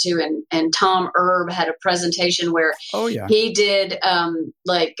I went to, and Tom Erb had a presentation where he did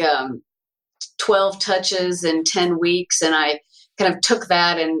 12 touches in 10 weeks, and I kind of took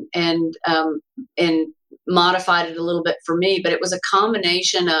that and modified it a little bit for me. But it was a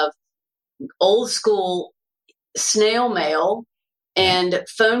combination of old school snail mail and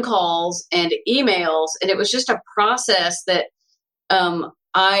phone calls and emails, and it was just a process that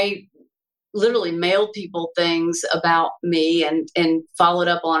I literally mailed people things about me and followed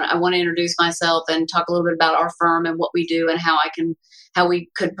up on, I want to introduce myself and talk a little bit about our firm and what we do and how we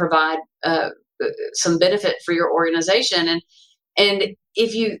could provide some benefit for your organization. And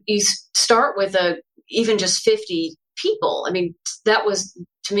if you start with even just 50 people, I mean, that was,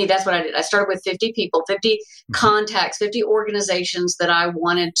 to me, that's what I did. I started with 50 people, 50 contacts, 50 organizations that I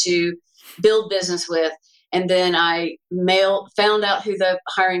wanted to build business with. And then I found out who the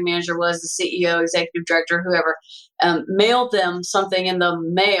hiring manager was, the CEO, executive director, whoever, mailed them something in the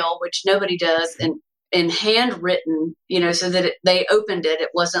mail, which nobody does, and handwritten, so that they opened it.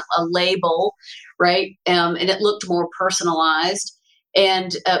 It wasn't a label, right? And it looked more personalized,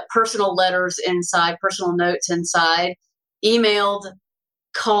 and personal letters inside, personal notes inside, emailed,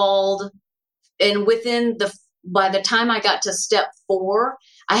 called. And by the time I got to step 4,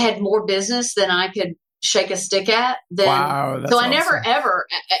 I had more business than I could shake a stick at. So I never ever,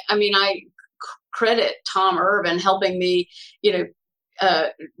 I credit Tom Urban helping me,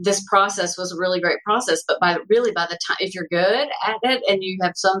 this process was a really great process. But by the time, if you're good at it and you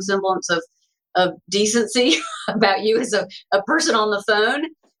have some semblance of decency about you as a person on the phone,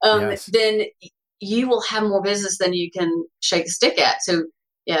 then you will have more business than you can shake a stick at. So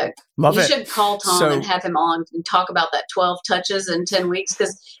yeah, you should call Tom and have him on and talk about that 12 touches in 10 weeks,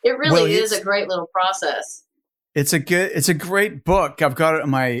 because it really is a great little process. It's a great book. I've got it on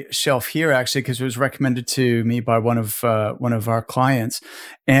my shelf here actually, because it was recommended to me by one of our clients.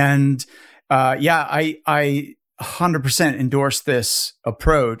 And I 100% endorse this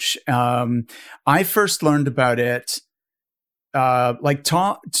approach. I first learned about it, like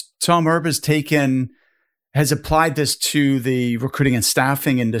Tom Urban has applied this to the recruiting and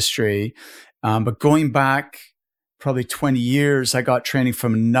staffing industry. But going back probably 20 years, I got training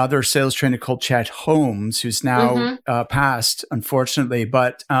from another sales trainer called Chet Holmes, who's now passed, unfortunately.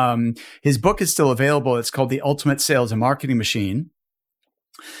 But his book is still available. It's called The Ultimate Sales and Marketing Machine,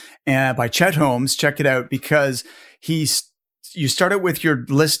 and by Chet Holmes. Check it out, because you start out with your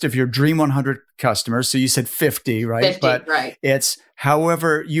list of your dream 100 customers. So you said 50, right? 50, but right. It's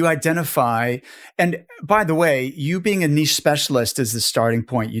however you identify. And by the way, you being a niche specialist is the starting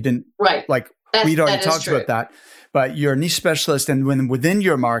point. You didn't we'd already talked about that. But you're a niche specialist, and within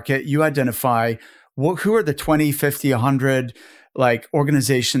your market, you identify who are the 20, 50, 100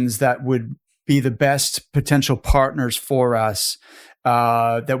 organizations that would be the best potential partners for us,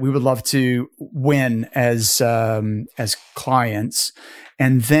 that we would love to win as clients,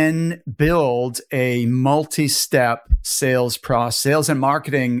 and then build a multi-step sales and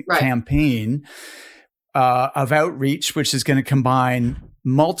marketing campaign of outreach, which is going to combine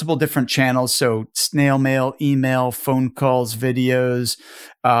multiple different channels. So snail mail, email, phone calls, videos,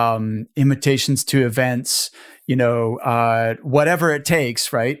 invitations to events, whatever it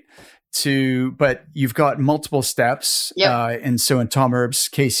takes, right? But you've got multiple steps. Yep. And so in Tom Urb's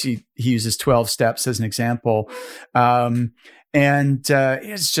case, he uses 12 steps as an example. And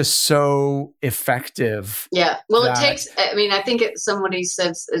it's just so effective. Yeah. Well, it takes, I think somebody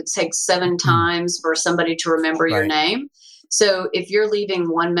says it takes 7 times for somebody to remember your name. So if you're leaving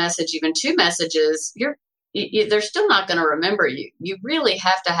one message, even 2 messages, they're still not going to remember you. You really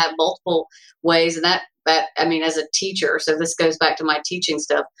have to have multiple ways. And that, as a teacher, so this goes back to my teaching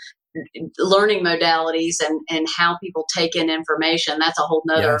stuff, learning modalities and how people take in information. That's a whole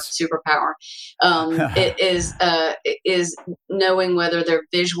nother superpower. It is knowing whether they're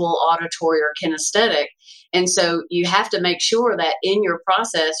visual, auditory, or kinesthetic. And so you have to make sure that in your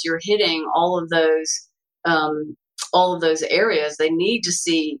process, you're hitting all of those areas. They need to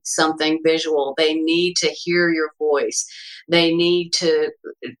see something visual. They need to hear your voice. They need to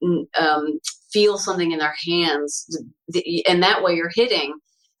feel something in their hands. And that way you're hitting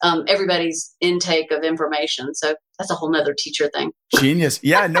everybody's intake of information. So that's a whole nother teacher thing. Genius.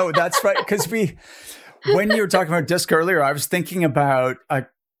 Yeah, no, that's right. Because when you were talking about DISC earlier, I was thinking about,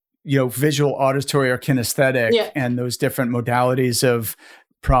 visual, auditory, or kinesthetic, and those different modalities of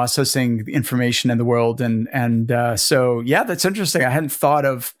processing information in the world. And so, that's interesting. I hadn't thought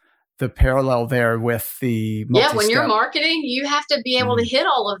of the parallel there with the multi-step. When you're marketing, you have to be able to hit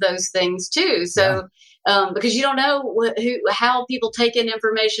all of those things too. So, because you don't know how people take in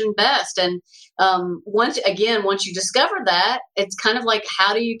information best. And once you discover that, it's kind of like,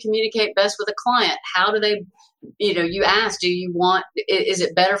 how do you communicate best with a client? How do they, you ask, is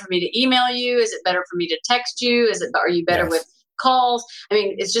it better for me to email you? Is it better for me to text you? Are you better with calls?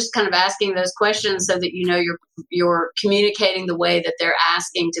 It's just kind of asking those questions so that you're communicating the way that they're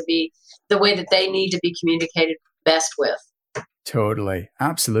asking to be, the way that they need to be communicated best with. Totally.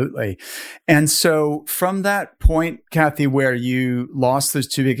 Absolutely. And so from that point, Cathy, where you lost those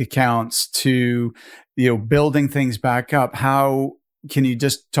 2 big accounts to, building things back up, how can you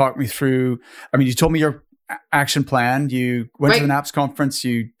just talk me through? You told me your action plan. You went to the NAPS conference.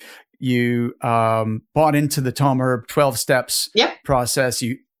 You bought into the Tom Urb 12 steps process.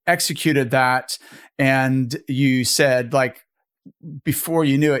 You executed that, and you said, before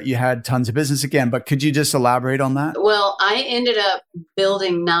you knew it, you had tons of business again. But could you just elaborate on that? Well, I ended up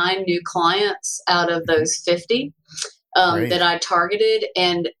building 9 new clients out of those 50 that I targeted.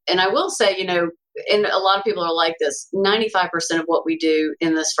 And I will say, and a lot of people are like this, 95% of what we do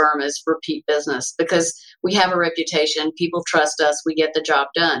in this firm is repeat business, because we have a reputation. People trust us. We get the job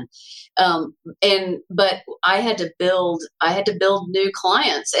done. But I had to build new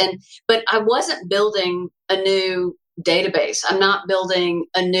clients, but I wasn't building a new database. I'm not building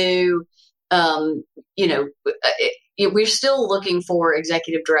a new um, you know, we're still looking for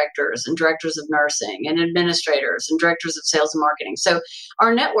executive directors and directors of nursing and administrators and directors of sales and marketing. So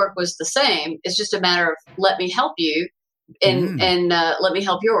our network was the same. It's just a matter of let me help you and let me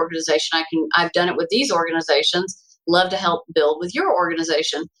help your organization. I've done it with these organizations. Love to help build with your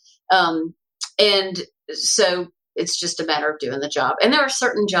organization. And so it's just a matter of doing the job. And there are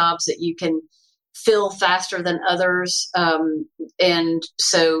certain jobs that you can fill faster than others. And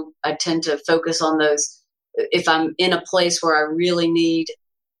so I tend to focus on those. If I'm in a place where I really need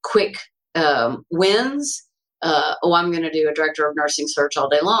quick wins, I'm going to do a director of nursing search all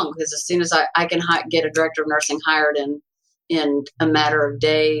day long, because as soon as I can get a director of nursing hired in a matter of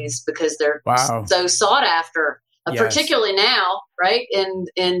days, because they're so sought after, particularly now, right?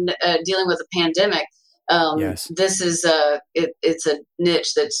 In dealing with a pandemic. This is it's a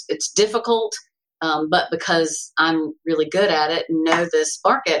niche it's difficult, but because I'm really good at it and know this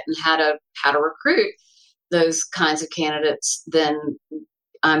market and how to recruit those kinds of candidates, then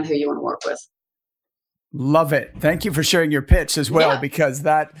I'm who you want to work with. Love it. Thank you for sharing your pitch as well, because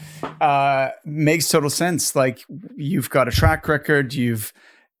that makes total sense. Like, you've got a track record, you've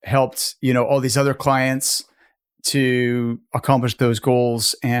helped, all these other clients to accomplish those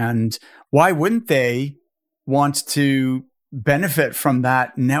goals. And why wouldn't they want to benefit from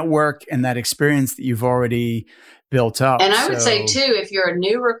that network and that experience that you've already built up? And I would say too, if you're a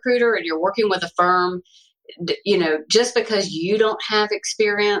new recruiter and you're working with a firm, just because you don't have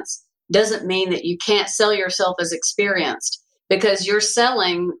experience doesn't mean that you can't sell yourself as experienced, because you're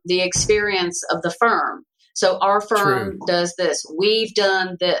selling the experience of the firm. So our firm does this. We've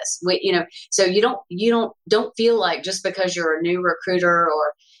done this. So you don't feel like just because you're a new recruiter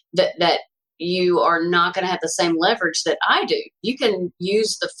or that you are not going to have the same leverage that I do. You can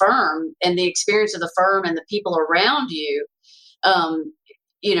use the firm and the experience of the firm and the people around you.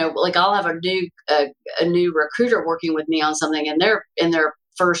 Like I'll have a new recruiter working with me on something in their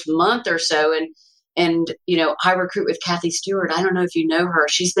first month or so. And I recruit with Cathy Stewart. I don't know if you know her.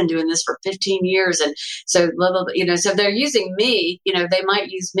 She's been doing this for 15 years. And so, blah, blah, blah, so they're using me, they might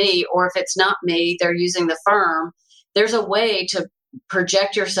use me, or if it's not me, they're using the firm. There's a way to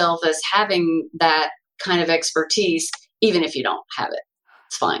project yourself as having that kind of expertise, even if you don't have it.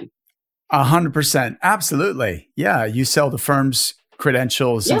 It's fine. 100%. Absolutely. Yeah. You sell the firm's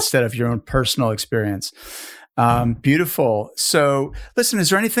credentials instead of your own personal experience. Beautiful. So listen, is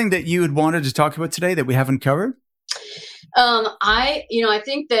there anything that you had wanted to talk about today that we haven't covered? I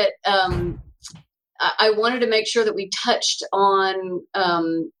think that I wanted to make sure that we touched on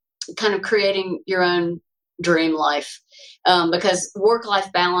kind of creating your own dream life, because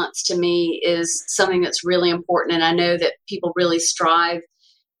work-life balance to me is something that's really important. And I know that people really strive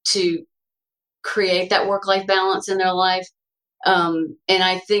to create that work-life balance in their life. And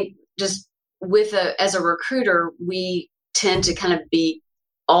I think just as a recruiter, we tend to kind of be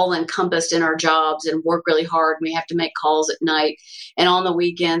all encompassed in our jobs and work really hard. We have to make calls at night and on the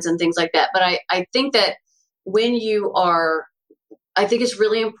weekends and things like that. But I think that I think it's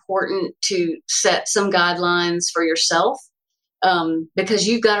really important to set some guidelines for yourself, because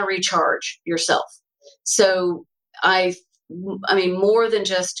you've got to recharge yourself. So I mean, more than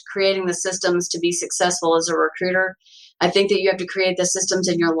just creating the systems to be successful as a recruiter, I think that you have to create the systems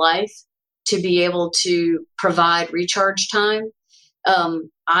in your life to be able to provide recharge time.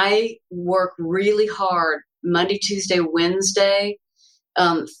 I work really hard Monday, Tuesday, Wednesday.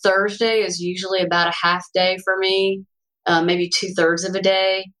 Thursday is usually about a half day for me, maybe 2/3 of a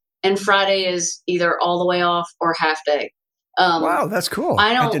day. And Friday is either all the way off or half day. Wow, that's cool.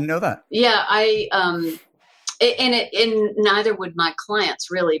 I didn't know that. Yeah, and neither would my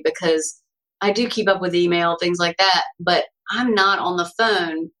clients, really, because I do keep up with email, things like that, but I'm not on the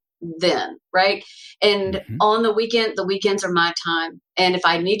phone then, right? And on the weekends are my time. And if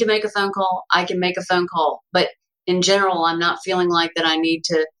I need to make a phone call, I can make a phone call. But in general, I'm not feeling like that I need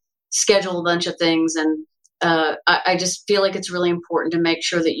to schedule a bunch of things. And I just feel like it's really important to make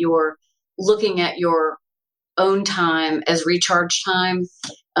sure that you're looking at your own time as recharge time,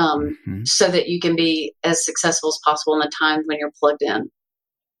 so that you can be as successful as possible in the times when you're plugged in.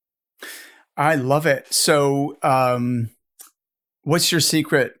 I love it. So what's your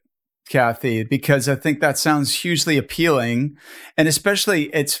secret, Cathy? Because I think that sounds hugely appealing. And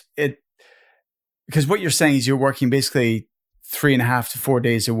especially because what you're saying is you're working basically 3.5 to 4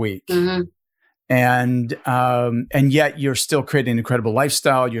 days a week. And yet you're still creating an incredible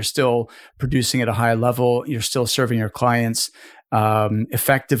lifestyle. You're still producing at a high level. You're still serving your clients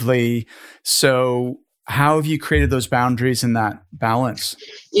effectively. So how have you created those boundaries and that balance?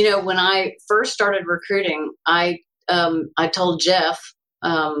 When I first started recruiting, I told Jeff,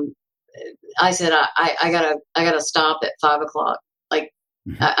 I said, I gotta stop at 5:00. Like,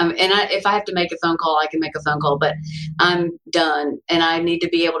 if I have to make a phone call, I can make a phone call, but I'm done, and I need to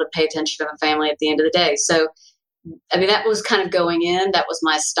be able to pay attention to my family at the end of the day. So, I mean, that was kind of going in. That was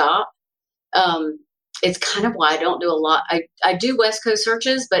my stop. It's kind of why I don't do a lot. I do West Coast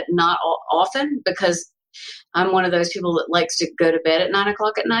searches, but not often, because I'm one of those people that likes to go to bed at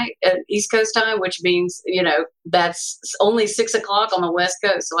 9:00 at night at East Coast time, which means, that's only 6:00 on the West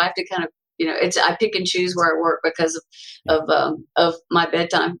Coast. So I have to kind of, I pick and choose where I work because of my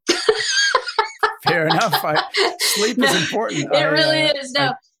bedtime. Fair enough. Sleep is important. It really is.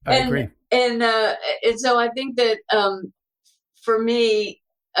 No, I agree. And so I think that for me,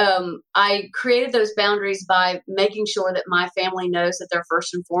 I created those boundaries by making sure that my family knows that they're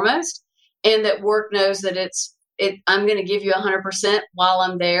first and foremost, and that work knows that I'm going to give you 100% while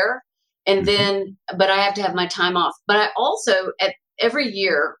I'm there. And then, but I have to have my time off. But I also every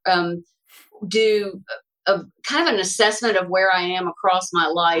year do a kind of an assessment of where I am across my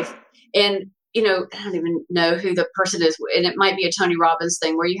life. And, I don't even know who the person is. And it might be a Tony Robbins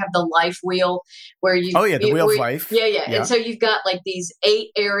thing where you have the life wheel where you, oh yeah, the wheel of life. Yeah. And so you've got like these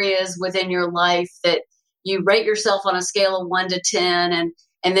 8 areas within your life that you rate yourself on a scale of 1 to 10.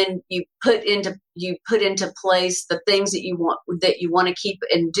 And then you put into place the things that you want to keep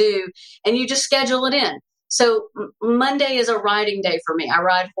and do, and you just schedule it in. So Monday is a riding day for me. I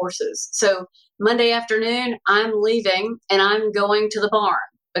ride horses. So Monday afternoon, I'm leaving and I'm going to the barn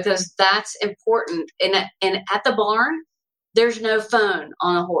because that's important. And at the barn, there's no phone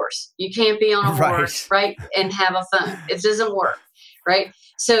on a horse. You can't be on a horse, right? And have a phone. It doesn't work, right?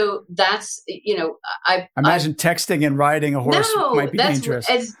 So that's, I imagine texting and riding a horse might be dangerous.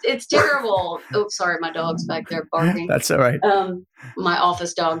 It's terrible. Oh, sorry. My dog's back there barking. That's all right. My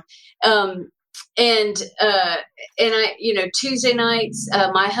office dog. And I, Tuesday nights,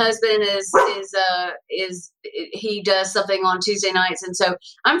 my husband he does something on Tuesday nights. And so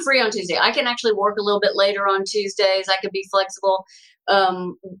I'm free on Tuesday. I can actually work a little bit later on Tuesdays. I can be flexible.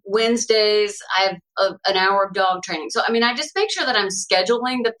 Wednesdays, I have an hour of dog training. So, I mean, I just make sure that I'm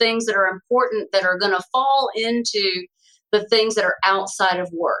scheduling the things that are important that are going to fall into the things that are outside of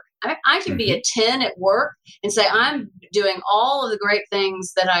work. I can be a 10 at work and say, I'm doing all of the great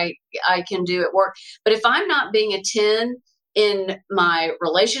things that I can do at work. But if I'm not being a 10 in my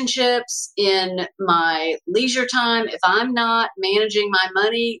relationships, in my leisure time, if I'm not managing my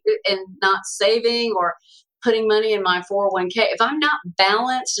money and not saving or putting money in my 401k, if I'm not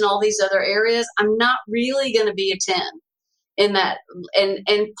balanced in all these other areas, I'm not really going to be a 10 in that. And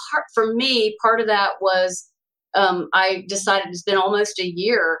part of that was, I decided, it's been almost a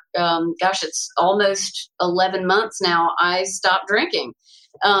year. It's almost 11 months now. I stopped drinking.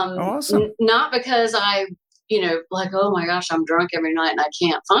 Awesome. Not because I, like, oh my gosh, I'm drunk every night and I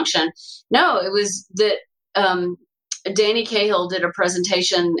can't function. No, it was that, Danny Cahill did a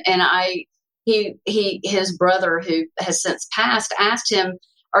presentation, and his brother, who has since passed, asked him,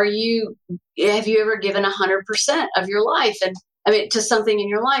 have you ever given 100% of your life to something in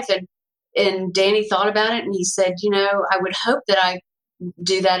your life? And Danny thought about it and he said, I would hope that I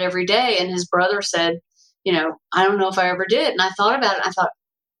do that every day. And his brother said, I don't know if I ever did. And I thought about it. And I thought,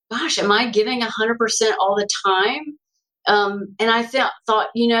 gosh, am I giving 100% all the time? And I thought,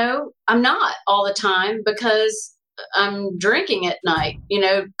 I'm not all the time because I'm drinking at night,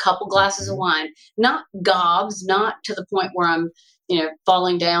 couple glasses of wine, not gobs, not to the point where I'm,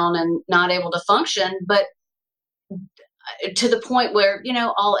 falling down and not able to function, but to the point where,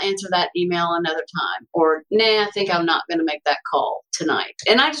 I'll answer that email another time, or, I think I'm not going to make that call tonight.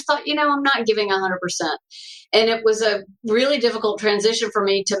 And I just thought, I'm not giving 100%. And it was a really difficult transition for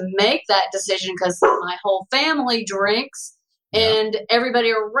me to make that decision because my whole family drinks and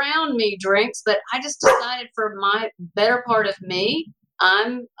everybody around me drinks. But I just decided for my better part of me,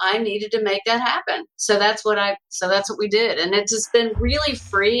 I needed to make that happen. So that's what we did. And it's just been really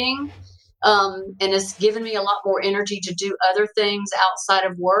freeing. And it's given me a lot more energy to do other things outside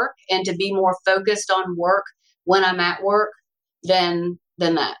of work and to be more focused on work when I'm at work than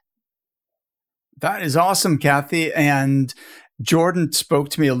that. That is awesome, Cathy. And Jordan spoke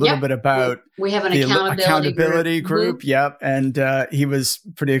to me a little bit about we have an accountability group. Yep. And he was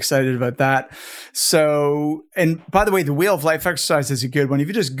pretty excited about that. So, and by the way, the Wheel of Life exercise is a good one. If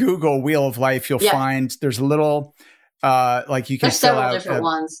you just Google Wheel of Life, you'll find there's a little like you can There's several different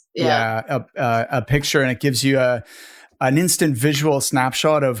ones. A picture, and it gives you an instant visual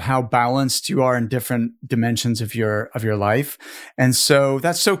snapshot of how balanced you are in different dimensions of your life. And so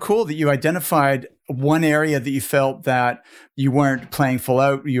that's so cool that you identified one area that you felt that you weren't playing full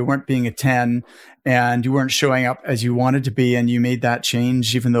out, you weren't being a 10, and you weren't showing up as you wanted to be, and you made that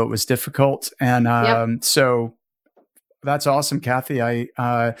change even though it was difficult. And so that's awesome, Cathy.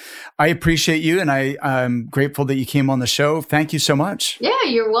 I appreciate you, and I'm grateful that you came on the show. Thank you so much. Yeah,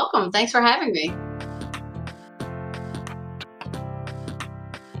 you're welcome. Thanks for having me.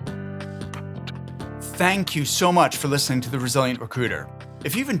 Thank you so much for listening to The Resilient Recruiter.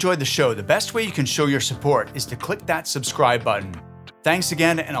 If you've enjoyed the show, the best way you can show your support is to click that subscribe button. Thanks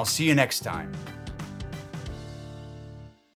again, and I'll see you next time.